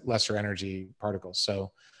lesser energy particles.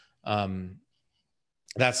 So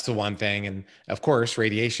that's the one thing. And of course,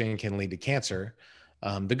 radiation can lead to cancer.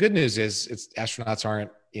 The good news is astronauts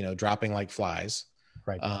aren't, dropping like flies.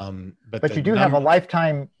 Right. But you do have a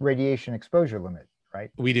lifetime radiation exposure limit, right?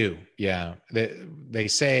 We do. Yeah. They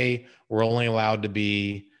say we're only allowed to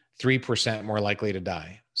be 3% more likely to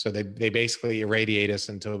die. So they basically irradiate us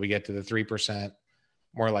until we get to the 3%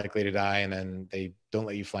 more likely to die. And then they don't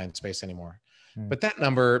let you fly in space anymore. But that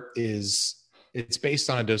number it's based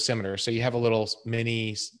on a dosimeter. So you have a little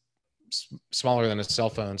mini, smaller than a cell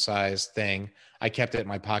phone size thing. I kept it in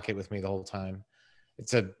my pocket with me the whole time.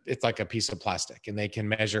 It's like a piece of plastic, and they can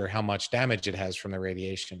measure how much damage it has from the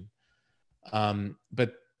radiation.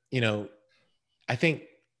 But I think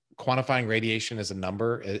quantifying radiation as a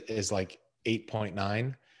number is like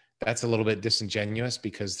 8.9. That's a little bit disingenuous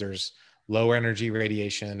because there's low energy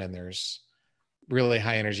radiation and there's really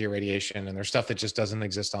high energy radiation, and there's stuff that just doesn't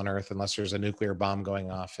exist on Earth unless there's a nuclear bomb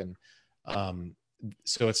going off. And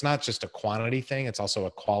so it's not just a quantity thing, it's also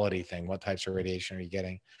a quality thing. What types of radiation are you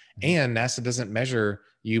getting? And NASA doesn't measure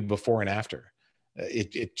you before and after.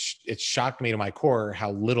 It shocked me to my core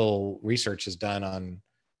how little research is done on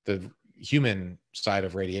the human side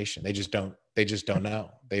of radiation. They just don't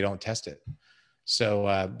know. They don't test it.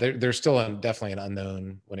 So there's still definitely an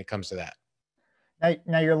unknown when it comes to that.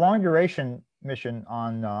 Now your long duration mission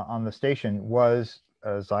on the station was,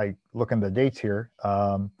 as I look in the dates here,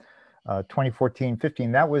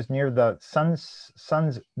 2014-15. That was near the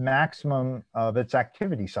sun's maximum of its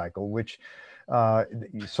activity cycle, which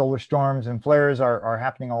solar storms and flares are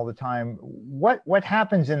happening all the time. What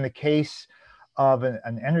happens in the case of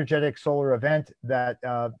an energetic solar event that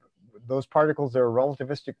those particles, they're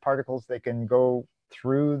relativistic particles, they can go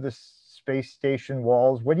through the space station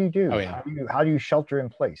walls? What do you do? Oh, yeah. How do you shelter in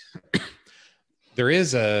place?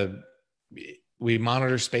 We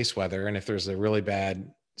monitor space weather, and if there's a really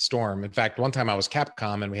bad storm. In fact, one time I was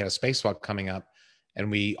Capcom and we had a spacewalk coming up, and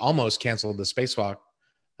we almost canceled the spacewalk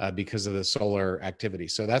because of the solar activity.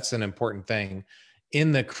 So that's an important thing.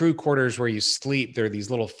 In the crew quarters where you sleep, there are these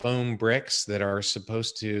little foam bricks that are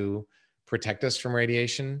supposed to protect us from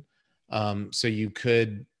radiation. So you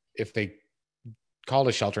could, if they called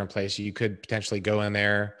a shelter in place, you could potentially go in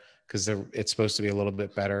there because it's supposed to be a little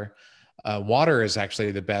bit better. Water is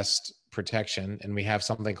actually the best protection, and we have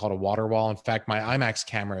something called a water wall. In fact, my IMAX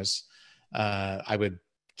cameras, I would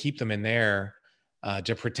keep them in there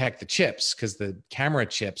to protect the chips, because the camera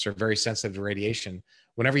chips are very sensitive to radiation.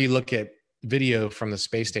 Whenever you look at video from the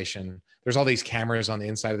space station, there's all these cameras on the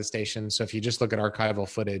inside of the station. So if you just look at archival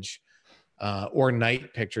footage or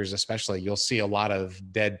night pictures especially, you'll see a lot of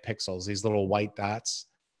dead pixels, these little white dots.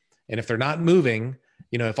 And if they're not moving,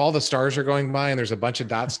 if all the stars are going by and there's a bunch of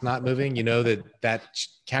dots not moving, that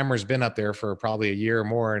camera's been up there for probably a year or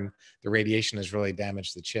more, and the radiation has really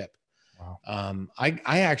damaged the chip. Wow. I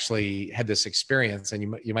actually had this experience,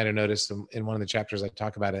 and you might have noticed in one of the chapters I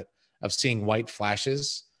talk about it, of seeing white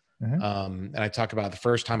flashes. Mm-hmm. And I talk about the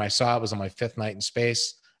first time I saw it was on my 5th night in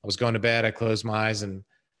space. I was going to bed, I closed my eyes, and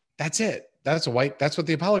that's it. That's what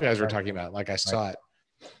the Apollo guys were talking about. Like, I saw it.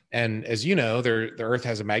 And as you know, the Earth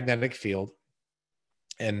has a magnetic field.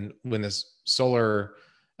 And when this solar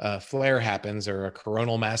flare happens, or a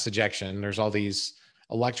coronal mass ejection, there's all these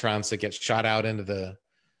electrons that get shot out into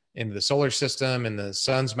the solar system, and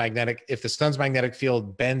if the sun's magnetic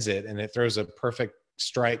field bends it and it throws a perfect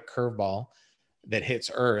strike curveball that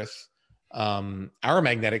hits Earth, our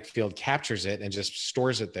magnetic field captures it and just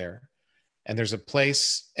stores it there. And there's a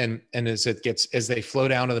place, and as they flow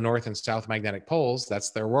down to the north and south magnetic poles,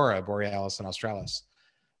 that's the aurora borealis and australis.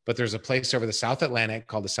 But there's a place over the South Atlantic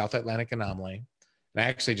called the South Atlantic Anomaly. And I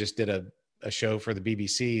actually just did a show for the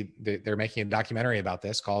BBC. They're making a documentary about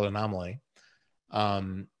this called Anomaly,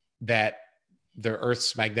 that the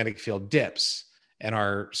Earth's magnetic field dips, and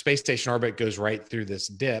our space station orbit goes right through this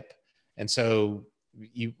dip. And so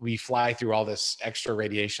we fly through all this extra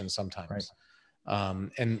radiation sometimes. Right.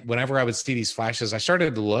 And whenever I would see these flashes, I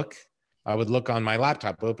started to look I would look on my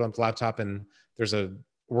laptop, open up the laptop, and there's a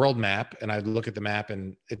world map, and I'd look at the map,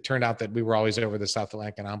 and it turned out that we were always over the South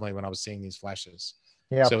Atlantic anomaly when I was seeing these flashes.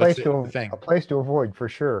 Yeah, So it's the thing a place to avoid for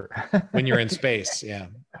sure. when you're in space. Yeah.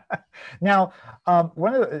 Now,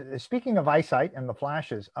 speaking of eyesight and the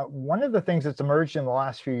flashes, one of the things that's emerged in the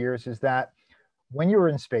last few years is that when you're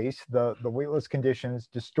in space, the weightless conditions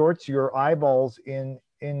distorts your eyeballs in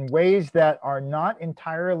ways that are not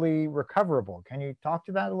entirely recoverable. Can you talk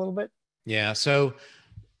to that a little bit? Yeah. So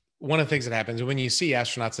one of the things that happens when you see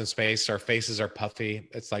astronauts in space, our faces are puffy.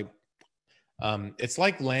 It's like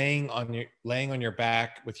laying on your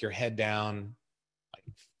back with your head down like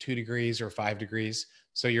 2 degrees or 5 degrees.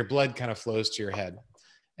 So your blood kind of flows to your head.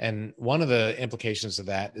 And one of the implications of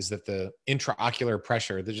that is that the intraocular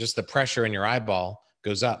pressure, just the pressure in your eyeball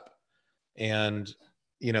goes up. And,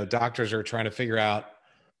 doctors are trying to figure out,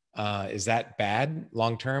 is that bad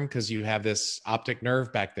long-term? Because you have this optic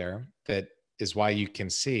nerve back there that is why you can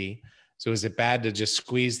see. So is it bad to just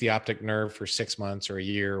squeeze the optic nerve for 6 months or a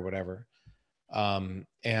year or whatever?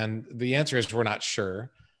 And the answer is we're not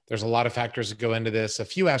sure. There's a lot of factors that go into this. A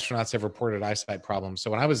few astronauts have reported eyesight problems. So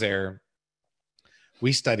when I was there,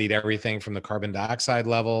 we studied everything from the carbon dioxide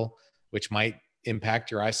level, which might impact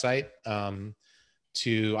your eyesight,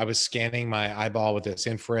 to I was scanning my eyeball with this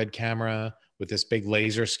infrared camera, with this big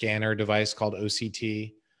laser scanner device called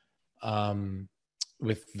OCT,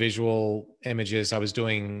 with visual images. I was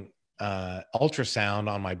doing ultrasound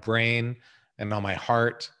on my brain and on my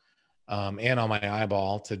heart, and on my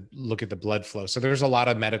eyeball to look at the blood flow. So there's a lot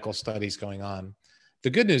of medical studies going on. The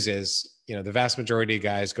good news is, the vast majority of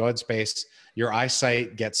guys go in space, your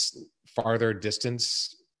eyesight gets farther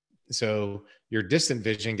distance. So your distant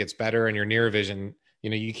vision gets better, and your near vision,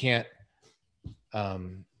 you can't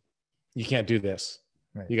do this.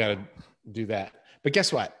 Right. You got to do that. But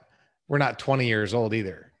guess what? We're not 20 years old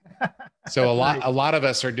either. So a lot of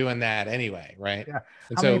us are doing that anyway, right? Yeah.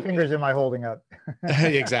 How many fingers am I holding up?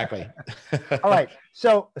 Exactly. All right.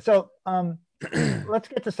 So let's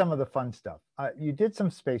get to some of the fun stuff. You did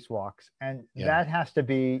some spacewalks, and that has to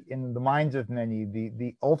be, in the minds of many,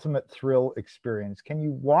 the ultimate thrill experience. Can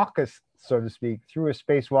you walk us, so to speak, through a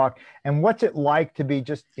spacewalk, and what's it like to be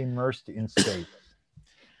just immersed in space?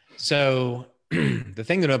 So the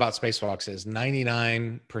thing to know about spacewalks is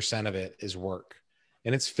 99% of it is work.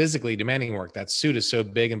 And it's physically demanding work. That suit is so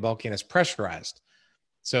big and bulky and it's pressurized.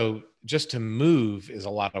 So just to move is a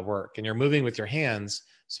lot of work. And you're moving with your hands.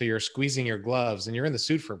 So you're squeezing your gloves and you're in the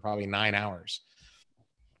suit for probably 9 hours.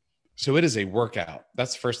 So it is a workout.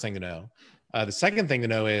 That's the first thing to know. The second thing to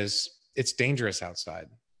know is it's dangerous outside.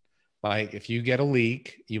 Like if you get a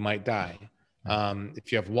leak, you might die.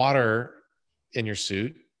 If you have water in your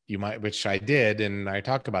suit, you might, which I did. And I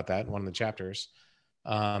talk about that in one of the chapters.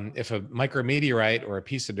 If a micrometeorite or a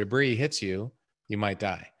piece of debris hits you, you might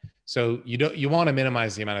die. So you want to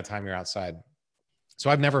minimize the amount of time you're outside. So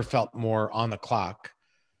I've never felt more on the clock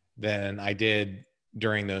than I did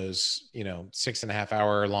during those, 6.5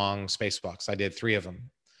 hour long spacewalks. I did 3 of them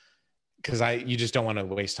because you just don't want to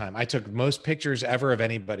waste time. I took most pictures ever of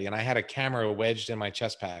anybody, and I had a camera wedged in my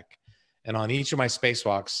chest pack. And on each of my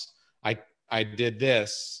spacewalks, I did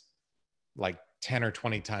this like 10 or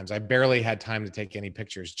 20 times. I barely had time to take any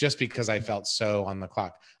pictures just because I felt so on the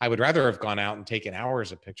clock. I would rather have gone out and taken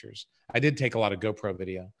hours of pictures. I did take a lot of GoPro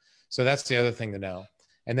video. So that's the other thing to know.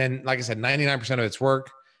 And then, like I said, 99% of it's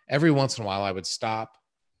work. Every once in a while I would stop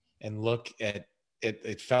and look at it.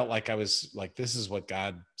 It felt like I was like, this is what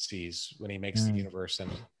God sees when he makes the universe,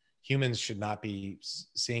 and humans should not be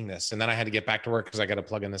seeing this. And then I had to get back to work because I got to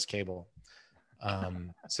plug in this cable.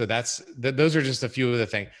 So those are just a few of the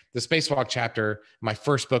things. The spacewalk chapter, my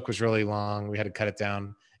first book was really long. We had to cut it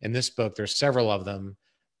down. In this book, there's several of them.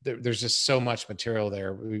 There's just so much material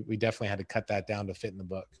there. We definitely had to cut that down to fit in the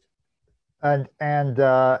book. And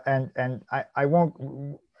I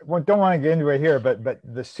don't want to get into it here, but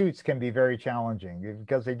the suits can be very challenging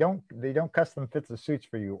because they don't custom fit the suits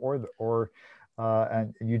for you,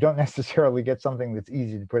 and you don't necessarily get something that's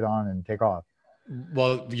easy to put on and take off.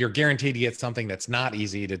 Well, you're guaranteed to get something that's not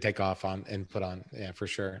easy to take off on and put on. Yeah, for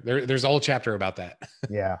sure. There's a whole chapter about that.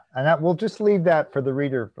 Yeah. And we'll just leave that for the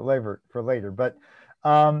reader for later. But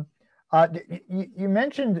you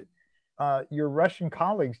mentioned your Russian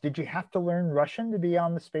colleagues. Did you have to learn Russian to be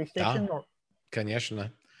on the space station? Конечно.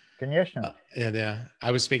 Yeah.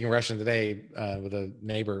 I was speaking Russian today with a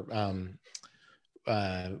neighbor.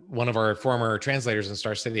 One of our former translators in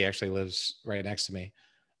Star City actually lives right next to me.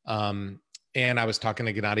 And I was talking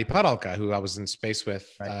to Gennady Padalka, who I was in space with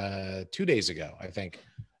 2 days ago, I think.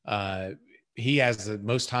 He has the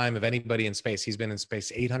most time of anybody in space. He's been in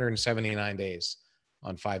space 879 days.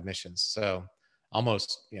 on 5 missions. So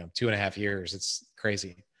almost, 2.5 years. It's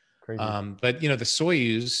crazy. Crazy. But the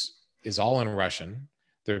Soyuz is all in Russian.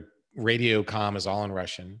 The radio comm is all in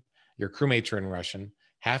Russian. Your crewmates are in Russian.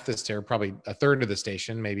 Half the station, probably a third of the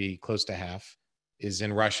station, maybe close to half, is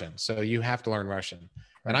in Russian. So you have to learn Russian.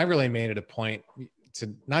 Right. And I really made it a point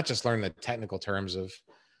to not just learn the technical terms of,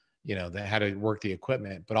 how to work the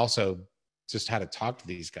equipment, but also just how to talk to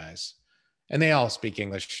these guys. And they all speak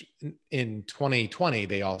English. In 2020,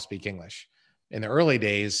 they all speak English. In the early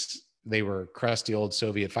days, they were crusty old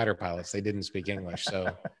Soviet fighter pilots. They didn't speak English.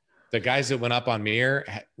 So the guys that went up on Mir,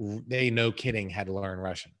 they, no kidding, had to learn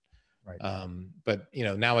Russian. Right. But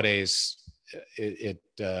nowadays it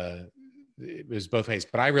was both ways.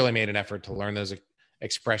 But I really made an effort to learn those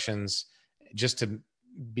expressions, just to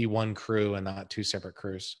be one crew and not 2 separate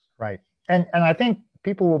crews. Right. And I think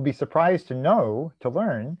people will be surprised to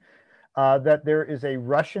learn that there is a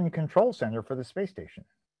Russian control center for the space station.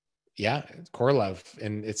 Yeah, Korolev,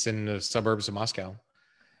 and it's in the suburbs of Moscow.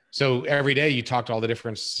 So every day you talk to all the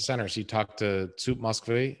different centers. You talk to Sup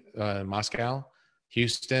Moscow,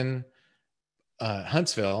 Houston,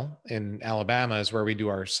 Huntsville in Alabama is where we do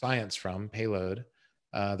our science from, payload.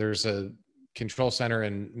 There's a control center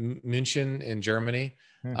in München in Germany.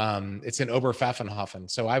 It's in Oberpfaffenhofen.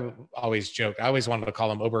 So I always joke, I always wanted to call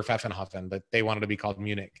them Oberpfaffenhofen, but they wanted to be called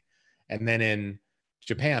Munich. And then in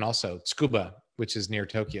Japan also, Tsukuba, which is near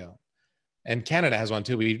Tokyo. And Canada has one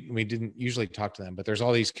too. We didn't usually talk to them, but there's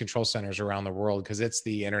all these control centers around the world because it's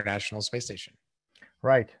the International Space Station.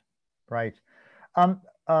 Right.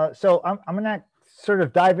 So I'm going to sort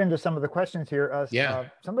of dive into some of the questions here.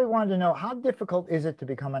 Somebody wanted to know, how difficult is it to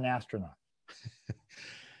become an astronaut?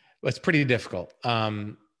 Well, it's pretty difficult.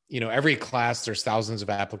 Every class, there's thousands of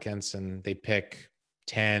applicants and they pick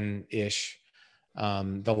 10-ish.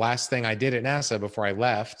 The last thing I did at NASA before I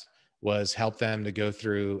left was help them to go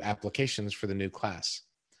through applications for the new class.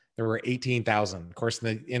 There were 18,000. Of course,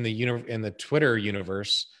 in the Twitter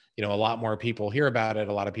universe, a lot more people hear about it.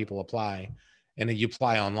 A lot of people apply, and then you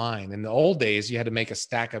apply online. In the old days, you had to make a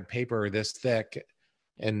stack of paper this thick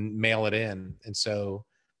and mail it in. And so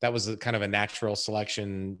that was kind of a natural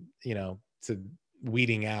selection, to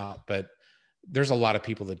weeding out. But there's a lot of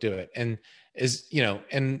people that do it, and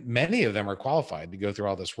and many of them are qualified to go through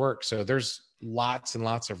all this work. So there's lots and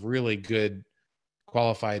lots of really good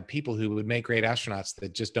qualified people who would make great astronauts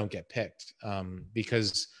that just don't get picked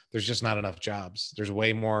because there's just not enough jobs. There's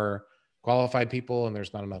way more qualified people and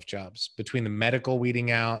there's not enough jobs. Between the medical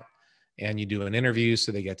weeding out, and you do an interview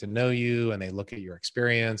so they get to know you and they look at your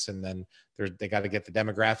experience, and then they got to get the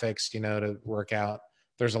demographics, to work out.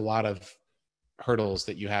 There's a lot of hurdles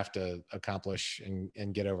that you have to accomplish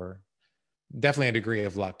and get over. Definitely a degree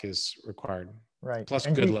of luck is required. Right. Plus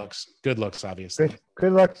good looks, obviously.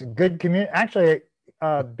 Good looks, actually,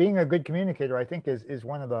 being a good communicator, I think is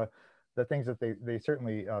one of the things that they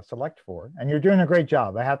certainly select for. And you're doing a great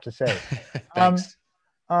job, I have to say. Thanks.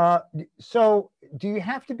 So do you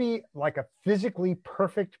have to be like a physically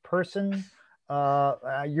perfect person?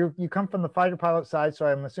 You come from the fighter pilot side, so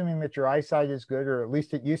I'm assuming that your eyesight is good, or at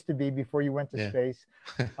least it used to be before you went to space.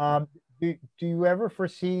 Do you ever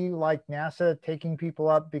foresee like NASA taking people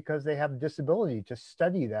up because they have a disability to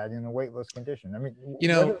study that in a weightless condition? I mean, what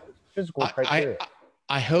are the physical criteria?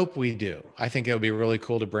 I hope we do. I think it would be really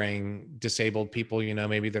cool to bring disabled people,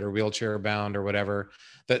 maybe that are wheelchair bound or whatever.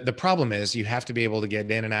 The problem is you have to be able to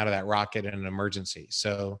get in and out of that rocket in an emergency.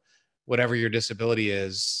 So whatever your disability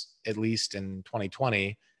is, at least in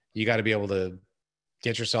 2020, you got to be able to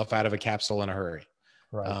get yourself out of a capsule in a hurry.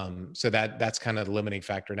 Right. So that's kind of the limiting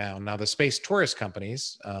factor now. Now the space tourist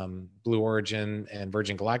companies, Blue Origin and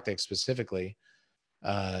Virgin Galactic specifically,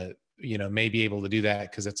 may be able to do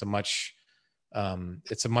that because it's a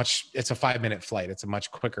 5-minute flight. It's a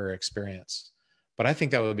much quicker experience. But I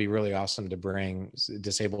think that would be really awesome to bring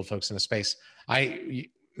disabled folks into space.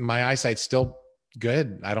 My eyesight's still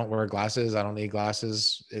good. I don't wear glasses. I don't need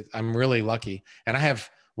glasses. I'm really lucky. And I have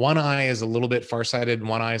one eye is a little bit farsighted and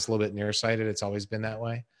one eye is a little bit nearsighted. It's always been that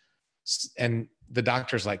way. And the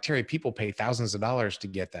doctor's like, Terry, people pay thousands of dollars to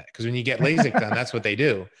get that. Because when you get LASIK done, that's what they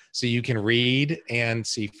do. So you can read and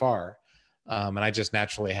see far. And I just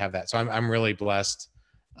naturally have that. So I'm really blessed.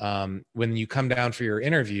 When you come down for your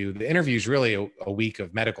interview, the interview is really a week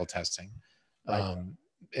of medical testing. Right.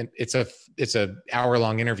 And it's a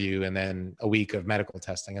hour-long interview and then a week of medical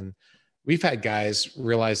testing. And we've had guys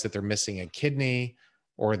realize that they're missing a kidney,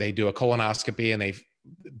 or they do a colonoscopy and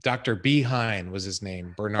Dr. B. Hine was his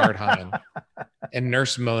name, Bernard Hine, and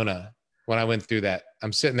Nurse Mona. When I went through that,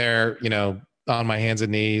 I'm sitting there, on my hands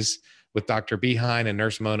and knees with Dr. B. Hine and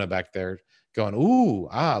Nurse Mona back there going, ooh,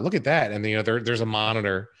 look at that. And, there's a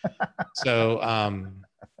monitor. So,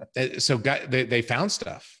 they found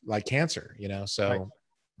stuff like cancer, so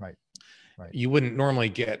Right. you wouldn't normally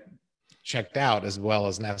get checked out as well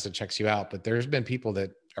as NASA checks you out. But there's been people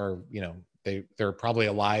that are, they're probably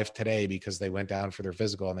alive today because they went down for their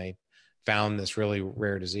physical and they found this really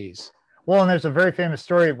rare disease. Well, and there's a very famous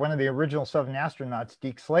story of one of the original 7 astronauts,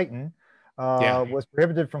 Deke Slayton, was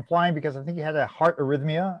prohibited from flying because I think he had a heart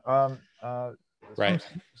arrhythmia, Right.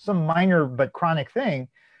 some minor but chronic thing.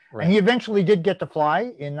 Right. And he eventually did get to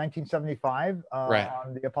fly in 1975 Right.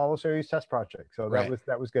 on the Apollo Soyuz test project. So Right.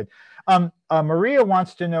 that was good. Maria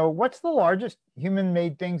wants to know, what's the largest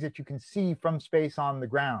human-made things that you can see from space on the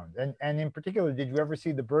ground? And in particular, did you ever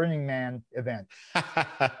see the Burning Man event?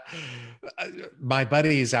 My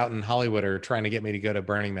buddies out in Hollywood are trying to get me to go to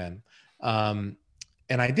Burning Man. And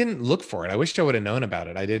I didn't look for it. I wish I would have known about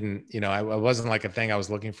it. I didn't, I wasn't like a thing I was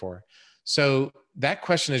looking for. So that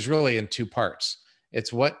question is really in 2 parts.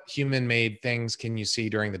 It's what human-made things can you see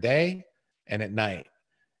during the day and at night?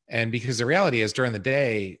 And because the reality is during the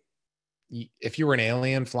day, if you were an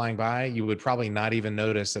alien flying by, you would probably not even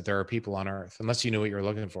notice that there are people on Earth unless you knew what you were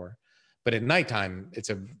looking for. But at nighttime, it's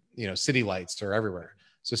city lights are everywhere.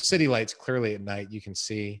 So city lights clearly at night you can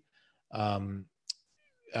see. They're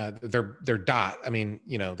dot. I mean,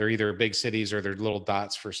 they're either big cities or they're little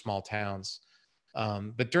dots for small towns.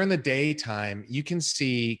 But during the daytime, you can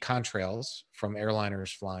see contrails from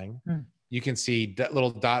airliners flying. You can see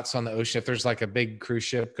little dots on the ocean. If there's like a big cruise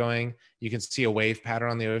ship going, you can see a wave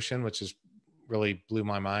pattern on the ocean, which is really blew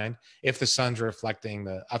my mind. If the sun's reflecting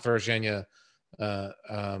the atherogenia,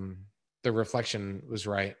 the reflection was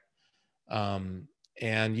right.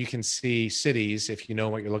 And you can see cities if you know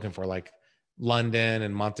what you're looking for, like London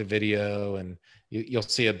and Montevideo, and you'll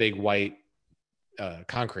see a big white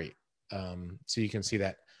concrete. So you can see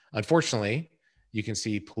that. Unfortunately, you can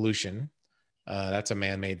see pollution. That's a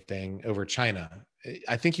man-made thing over China.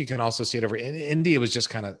 I think you can also see it over India. Was just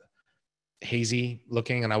kind of hazy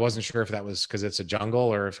looking, and I wasn't sure if that was because it's a jungle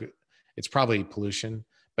or if it's probably pollution.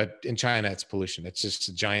 But in China, it's pollution. It's just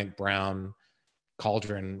a giant brown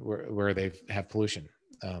cauldron where they have pollution.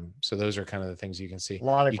 So those are kind of the things you can see.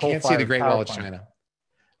 You can't see the Great Wall of China.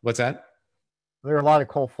 What's that? There are a lot of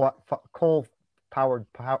coal-fired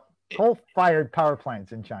power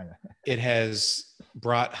plants in China. It has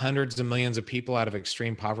brought hundreds of millions of people out of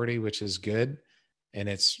extreme poverty, which is good. And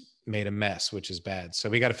it's made a mess, which is bad. So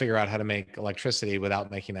we got to figure out how to make electricity without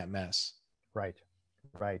making that mess. Right.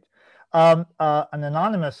 An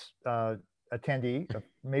anonymous attendee,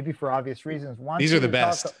 maybe for obvious reasons, wants these are the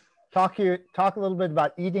best. Talk a little bit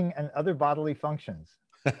about eating and other bodily functions.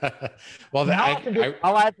 Well,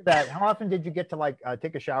 I'll add to that. How often did you get to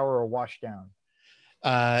take a shower or wash down?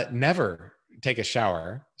 Never take a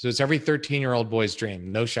shower. So it's every 13-year-old boy's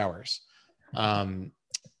dream, no showers.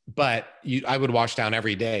 But I would wash down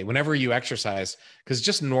every day whenever you exercise, because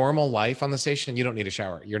just normal life on the station, you don't need a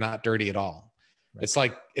shower. You're not dirty at all.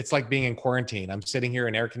 Right. It's like being in quarantine. I'm sitting here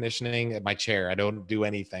in air conditioning at my chair. I don't do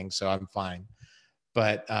anything, so I'm fine.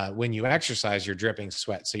 But when you exercise, you're dripping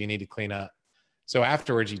sweat, so you need to clean up. So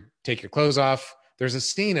afterwards, you take your clothes off. There's a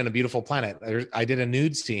scene in A Beautiful Planet. I did a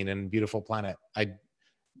nude scene in Beautiful Planet.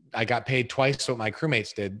 I got paid twice what my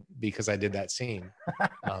crewmates did because I did that scene.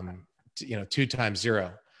 2 times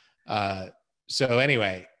 0. So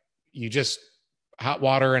anyway, you just hot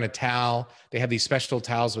water and a towel. They have these special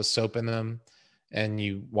towels with soap in them, and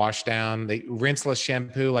you wash down. They rinseless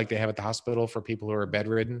shampoo like they have at the hospital for people who are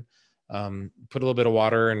bedridden. Put a little bit of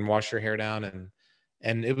water and wash your hair down,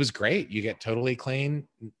 and it was great. You get totally clean,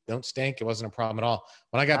 don't stink. It wasn't a problem at all.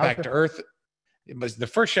 When I got back to Earth, it was the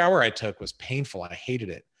first shower I took was painful. I hated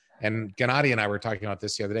it. And Gennady and I were talking about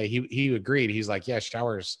this the other day. He agreed. He's like, yeah,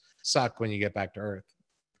 showers suck when you get back to Earth.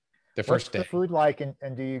 The first day. What's the food like, and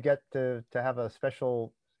do you get to have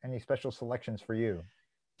any special selections for you?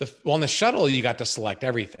 On the shuttle, you got to select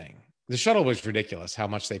everything. The shuttle was ridiculous how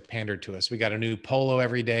much they pandered to us. We got a new polo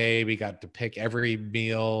every day. We got to pick every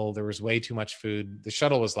meal. There was way too much food. The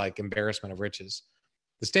shuttle was like embarrassment of riches.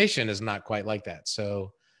 The station is not quite like that.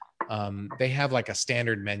 So they have like a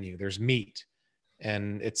standard menu. There's meat,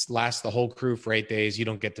 and it's lasts the whole crew for 8 days. You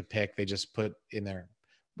don't get to pick. They just put in there,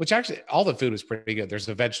 which actually all the food was pretty good. There's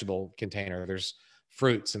a vegetable container. There's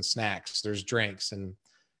fruits and snacks. There's drinks. And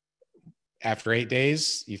after 8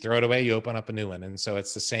 days, you throw it away, you open up a new one. And so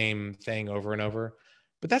it's the same thing over and over.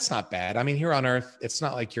 But that's not bad. I mean, here on Earth, it's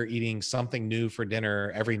not like you're eating something new for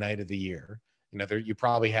dinner every night of the year. You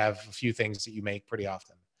probably have a few things that you make pretty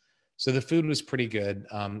often. So the food was pretty good.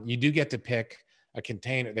 You do get to pick a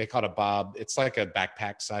container. They call it a bob. It's like a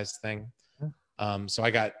backpack sized thing. So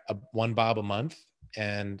I got one bob a month,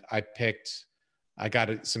 and I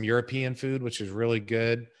got some European food, which is really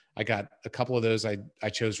good. I got a couple of those. I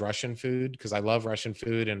chose Russian food because I love Russian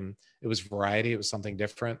food, and it was variety. It was something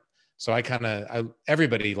different. So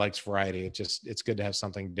everybody likes variety. It's good to have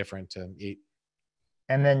something different to eat.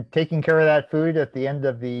 And then taking care of that food at the end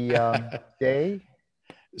of the day.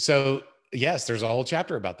 So yes, there's a whole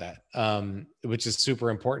chapter about that, which is super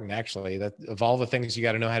important, actually. That of all the things you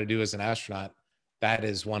got to know how to do as an astronaut, that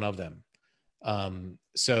is one of them.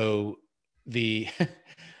 So the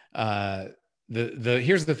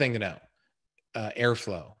here's the thing to know: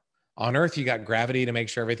 airflow. On Earth, you got gravity to make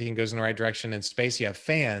sure everything goes in the right direction. In space, you have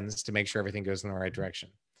fans to make sure everything goes in the right direction.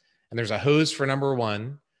 And there's a hose for number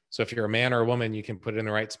one. So if you're a man or a woman, you can put it in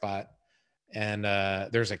the right spot. And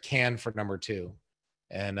there's a can for number two.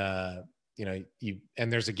 And and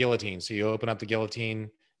there's a guillotine. So you open up the guillotine,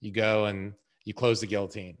 you go and you close the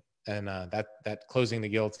guillotine. And that closing the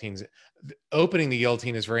guillotines, opening the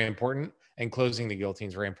guillotine is very important, and closing the guillotine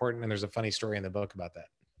is very important. And there's a funny story in the book about that.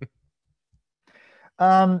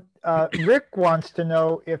 Rick wants to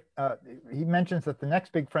know if he mentions that the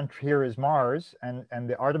next big frontier is Mars, and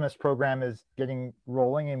the Artemis program is getting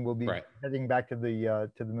rolling, and we'll be heading back to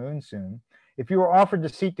the moon soon. If you were offered the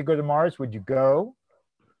seat to go to Mars, would you go?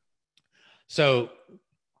 So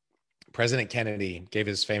President Kennedy gave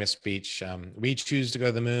his famous speech, we choose to go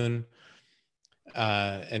to the moon,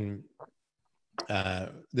 and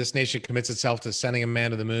this nation commits itself to sending a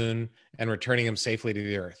man to the moon and returning him safely to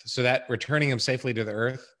the earth. So that returning him safely to the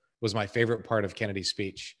earth was my favorite part of Kennedy's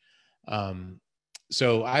speech.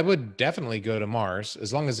 So I would definitely go to Mars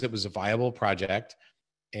as long as it was a viable project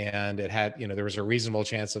and it had, there was a reasonable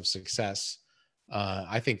chance of success.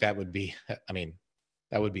 I think that would be,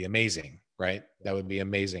 that would be amazing, right? That would be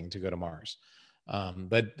amazing to go to Mars.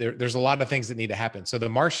 But there's a lot of things that need to happen. So The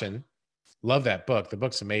Martian, love that book. The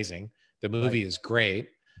book's amazing. The movie is great.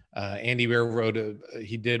 Andy Weir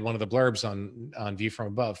he did one of the blurbs on View from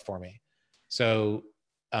Above for me. So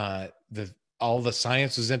all the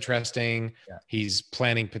science was interesting. Yeah. He's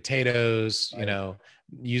planting potatoes,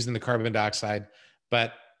 using the carbon dioxide,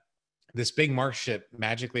 but this big Mars ship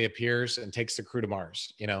magically appears and takes the crew to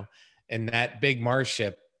Mars, and that big Mars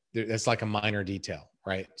ship, that's like a minor detail,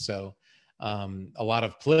 right? So a lot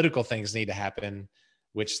of political things need to happen,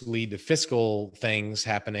 which lead to fiscal things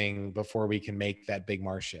happening before we can make that big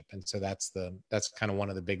Mars ship. And so that's kind of one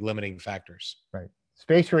of the big limiting factors. Right.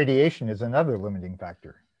 Space radiation is another limiting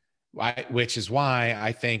factor. Which is why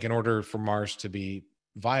I think in order for Mars to be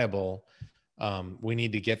viable, we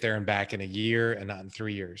need to get there and back in a year and not in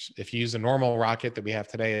 3 years. If you use a normal rocket that we have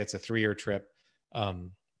today, it's a 3-year trip.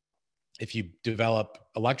 If you develop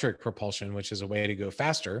electric propulsion, which is a way to go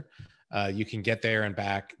faster, you can get there and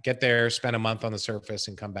back, spend a month on the surface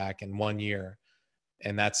and come back in 1 year.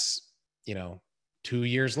 And that's, 2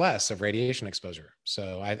 years less of radiation exposure.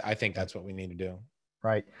 So I think that's what we need to do.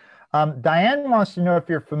 Right. Diane wants to know if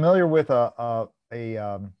you're familiar with an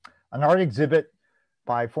art exhibit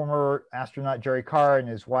by former astronaut Jerry Carr and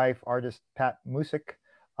his wife, artist Pat Musick,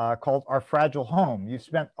 called Our Fragile Home. You've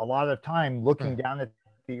spent a lot of time looking down at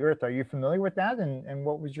the Earth. Are you familiar with that? And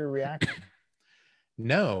what was your reaction?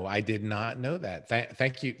 No, I did not know that.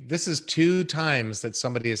 Thank you. This is 2 times that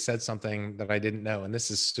somebody has said something that I didn't know. And this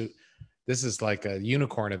is like a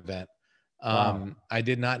unicorn event. Wow. I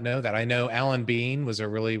did not know that. I know Alan Bean was a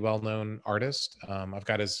really well-known artist. I've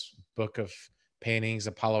got his book of paintings,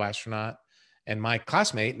 Apollo Astronaut. And my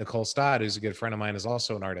classmate, Nicole Stodd, who's a good friend of mine, is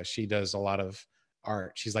also an artist. She does a lot of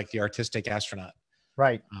art. She's like the artistic astronaut.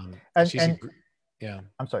 Right. Yeah.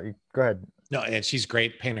 I'm sorry. Go ahead. No, and she's a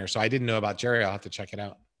great painter. So I didn't know about Jerry. I'll have to check it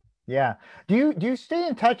out. Yeah. Do you stay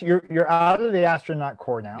in touch? You're out of the astronaut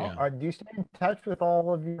corps now. Yeah. Do you stay in touch with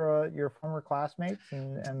all of your former classmates?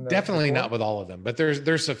 And definitely not with all of them, but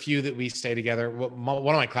there's a few that we stay together. One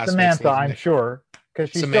of my classmates, Samantha, I'm sure,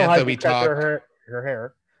 because she Samantha, still we has talk her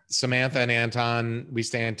hair. Samantha and Anton, we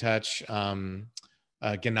stay in touch.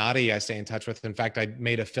 Gennady, I stay in touch with. In fact, I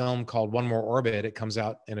made a film called One More Orbit. It comes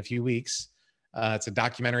out in a few weeks. It's a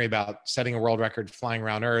documentary about setting a world record flying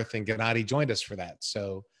around Earth, and Gennady joined us for that.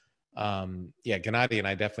 So Gennady and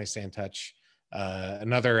I definitely stay in touch.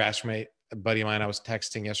 Another astronaut buddy of mine I was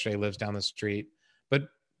texting yesterday lives down the street, but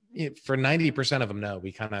for 90% of them, no,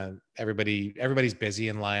 we kind of, everybody's busy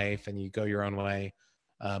in life and you go your own way.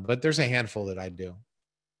 But there's a handful that I do.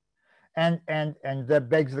 And that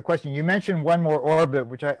begs the question. You mentioned One More Orbit,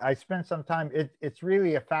 which I spent some time. It's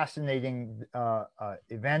really a fascinating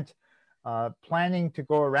event, planning to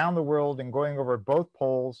go around the world and going over both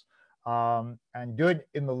poles, and do it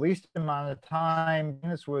in the least amount of time.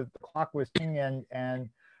 The clock was ticking, and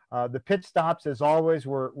The pit stops, as always,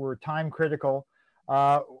 were time critical.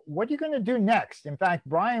 What are you going to do next? In fact,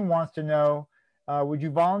 Brian wants to know, would you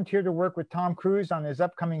volunteer to work with Tom Cruise on his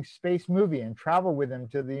upcoming space movie and travel with him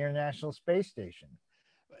to the International Space Station?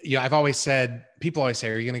 Yeah, I've always said, people always say,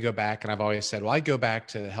 are you going to go back? And I've always said, well, I'd go back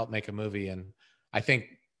to help make a movie. And I think,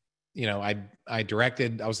 I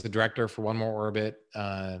was the director for One More Orbit.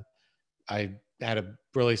 I had a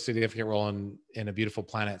really significant role in A Beautiful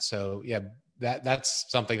Planet. So yeah, that's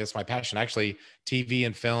something that's my passion. Actually, TV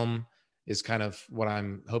and film is kind of what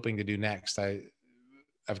I'm hoping to do next.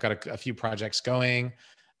 I've got a few projects going.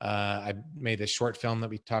 I made this short film that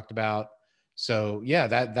we talked about. So yeah,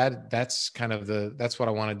 that's kind of that's what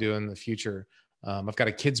I want to do in the future. I've got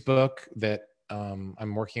a kids book that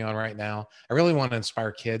I'm working on right now. I really want to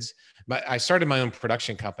inspire kids, but I started my own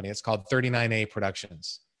production company. It's called 39A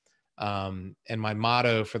Productions. And my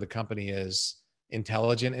motto for the company is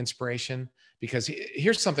intelligent inspiration, because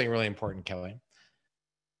here's something really important, Kelly.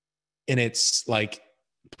 And it's like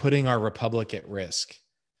putting our republic at risk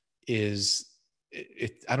I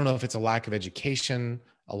don't know if it's a lack of education,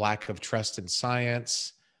 a lack of trust in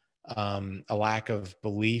science, a lack of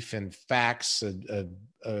belief in facts, a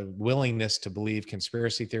willingness to believe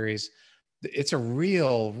conspiracy theories. It's a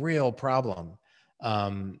real problem.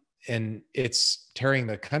 And it's tearing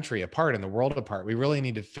the country apart and the world apart. We really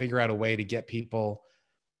need to figure out a way to get people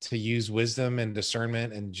to use wisdom and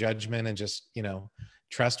discernment and judgment and just,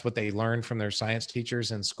 trust what they learned from their science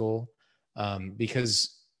teachers in school.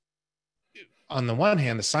 Because on the one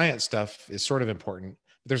hand, the science stuff is sort of important,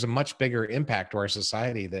 but there's a much bigger impact to our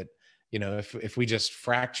society that, if we just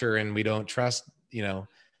fracture and we don't trust,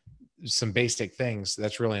 some basic things,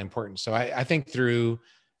 that's really important. So I think through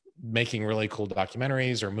making really cool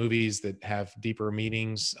documentaries or movies that have deeper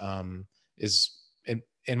meanings is,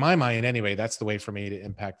 in my mind anyway, that's the way for me to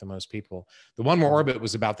impact the most people. The One More Orbit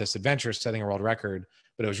was about this adventure setting a world record,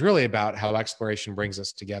 but it was really about how exploration brings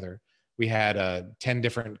us together. We had 10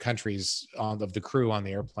 different countries of the crew on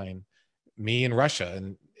the airplane, me and Russia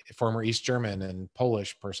and former East German and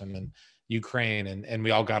Polish person and Ukraine, and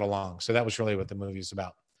we all got along. So that was really what the movie is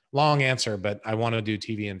about. Long answer, but I want to do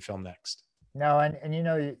TV and film next. No, and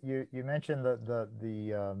you mentioned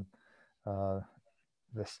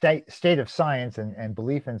the state of science and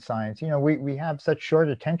belief in science. We have such short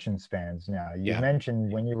attention spans now. You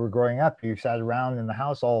mentioned when you were growing up, you sat around in the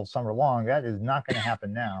house all summer long. That is not going to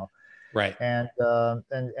happen now. Right. And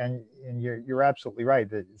you're absolutely right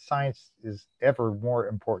that science is ever more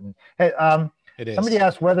important. Hey, it is. Somebody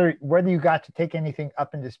asked whether you got to take anything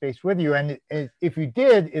up into space with you, and if you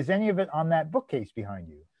did, is any of it on that bookcase behind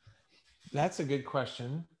you? That's a good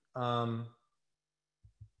question. I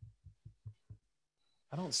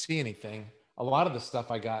don't see anything. A lot of the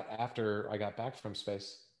stuff I got after I got back from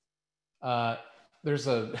space. There's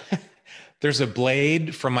a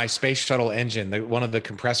blade from my space shuttle engine. One of the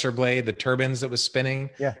compressor blade, the turbines that was spinning,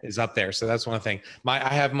 is up there. So that's one thing.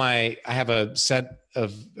 I have a set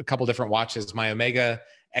of a couple different watches. My Omega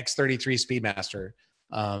X33 Speedmaster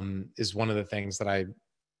is one of the things that I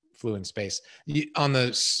flew in space. On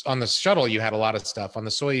the shuttle, you had a lot of stuff. On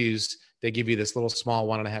the Soyuz, they give you this little small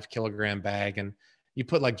 1.5 kilogram bag, and you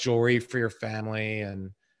put like jewelry for your family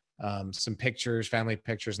and some pictures, family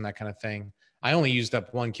pictures, and that kind of thing. I only used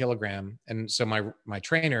up 1 kilogram. And so my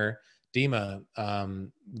trainer, Dima,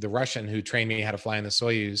 the Russian who trained me how to fly in the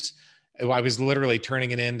Soyuz, I was literally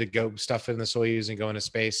turning it in to go stuff in the Soyuz and go into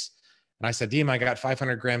space. And I said, Dima, I got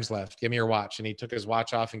 500 grams left. Give me your watch. And he took his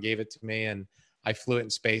watch off and gave it to me. And I flew it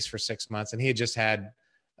in space for 6 months. And he had just had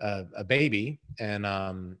a baby. And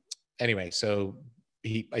anyway, so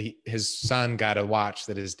his son got a watch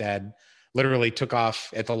that his dad literally took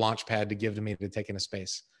off at the launch pad to give to me to take into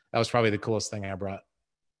space. That was probably the coolest thing I brought.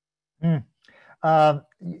 We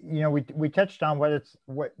touched on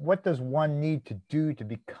what does one need to do to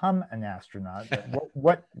become an astronaut?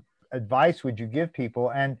 what advice would you give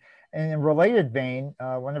people? And in a related vein,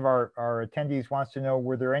 one of our attendees wants to know,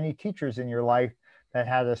 were there any teachers in your life that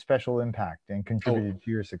had a special impact and contributed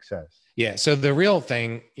to your success? Yeah. So the real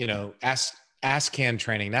thing, ASCAN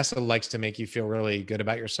training, NASA likes to make you feel really good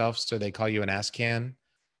about yourself. So they call you an ASCAN,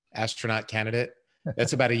 astronaut candidate.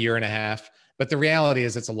 That's about 1.5 years. But the reality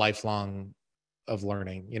is it's a lifelong of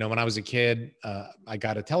learning. When I was a kid, I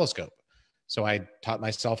got a telescope. So I taught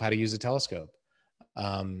myself how to use a telescope.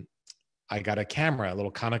 I got a camera, a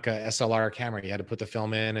little Konica SLR camera. You had to put the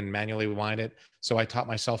film in and manually wind it. So I taught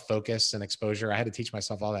myself focus and exposure. I had to teach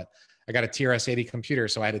myself all that. I got a TRS-80 computer.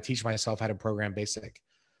 So I had to teach myself how to program BASIC.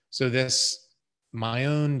 So my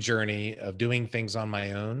own journey of doing things on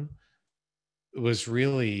my own was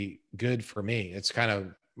really good for me. It's kind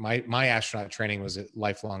of my astronaut training was a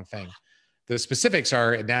lifelong thing. The specifics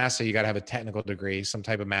are at NASA, you got to have a technical degree, some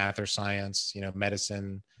type of math or science,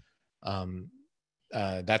 medicine.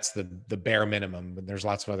 That's the bare minimum, but there's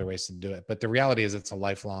lots of other ways to do it. But the reality is it's a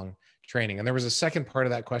lifelong training. And there was a second part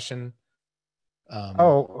of that question.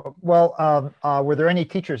 Were there any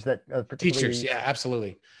teachers that particularly... Teachers? Yeah,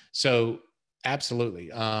 absolutely. So absolutely.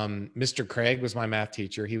 Mr. Craig was my math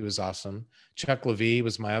teacher. He was awesome. Chuck Levy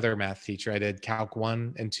was my other math teacher. I did Calc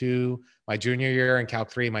 1 and 2 my junior year and Calc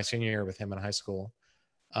 3 my senior year with him in high school.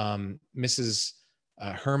 Mrs.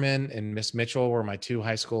 Herman and Miss Mitchell were my 2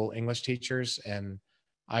 high school English teachers, and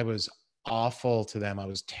I was awful to them. I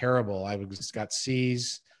was terrible. I got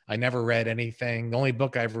C's. I never read anything. The only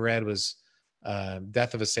book I ever read was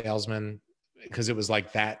Death of a Salesman, because it was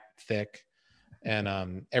like that thick.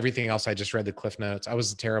 And everything else, I just read the Cliff Notes. I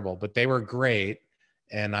was terrible, but they were great.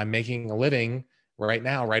 And I'm making a living right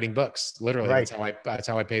now writing books. Literally, right. That's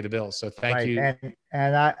how I pay the bills. So thank you.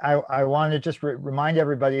 And I want to just remind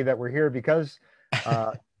everybody that we're here because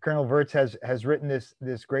Colonel Virts has written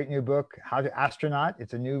this great new book, How to Astronaut.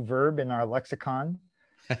 It's a new verb in our lexicon.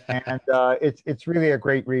 And it's really a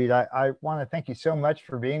great read. I want to thank you so much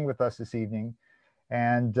for being with us this evening.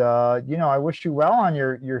 And, I wish you well on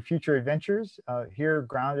your future adventures here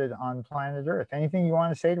grounded on planet Earth. Anything you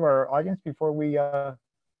want to say to our audience before we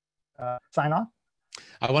sign off?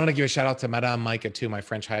 I wanted to give a shout out to Madame Micah too, my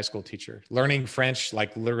French high school teacher. Learning French,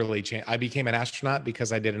 like literally changed. I became an astronaut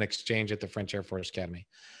because I did an exchange at the French Air Force Academy.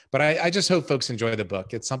 But I just hope folks enjoy the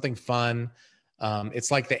book. It's something fun. It's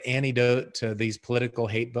like the antidote to these political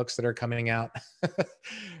hate books that are coming out.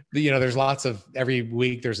 There's lots of, every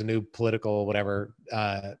week there's a new political whatever.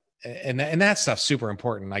 And that stuff's super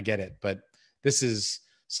important. I get it. But this is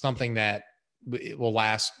something that it will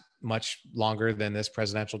last much longer than this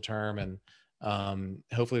presidential term. And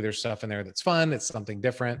hopefully there's stuff in there that's fun. It's something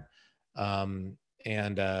different. Hopefully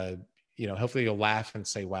you'll laugh and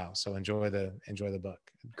say, wow. So enjoy the book.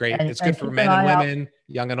 Great. It's good for men and women,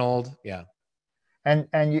 young and old. Yeah. And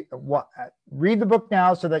read the book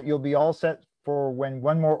now so that you'll be all set for when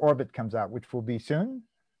One More Orbit comes out, which will be soon.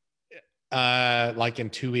 Like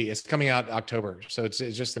in 2 weeks. It's coming out October, so it's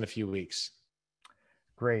just in a few weeks.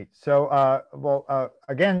 Great. So,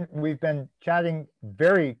 again, we've been chatting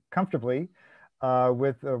very comfortably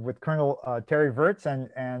with Colonel Terry Virts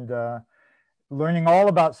and learning all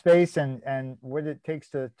about space and what it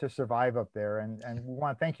takes to survive up there. And we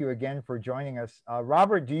want to thank you again for joining us.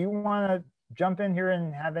 Robert, do you want to jump in here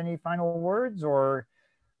and have any final words or?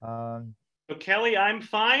 So Kelly, I'm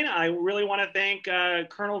fine. I really want to thank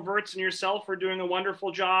Colonel Virts and yourself for doing a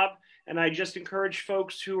wonderful job. And I just encourage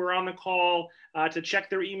folks who are on the call to check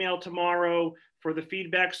their email tomorrow for the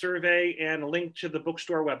feedback survey and a link to the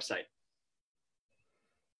bookstore website.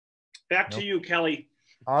 Back to you, Kelly.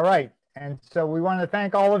 All right. And so we want to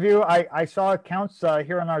thank all of you. I saw counts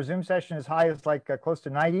here on our Zoom session as high as like close to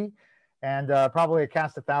 90. And probably a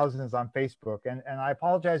cast of thousands on Facebook. And I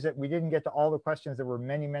apologize that we didn't get to all the questions. There were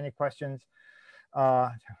many, many questions.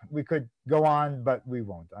 We could go on, but we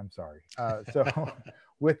won't. I'm sorry. So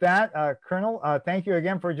with that, Colonel, thank you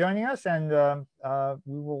again for joining us. And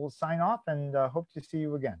we will sign off and hope to see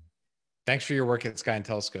you again. Thanks for your work at Sky and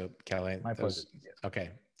Telescope, Kelly. My pleasure.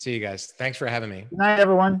 Okay. See you guys. Thanks for having me. Good night,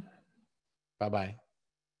 everyone. Bye-bye.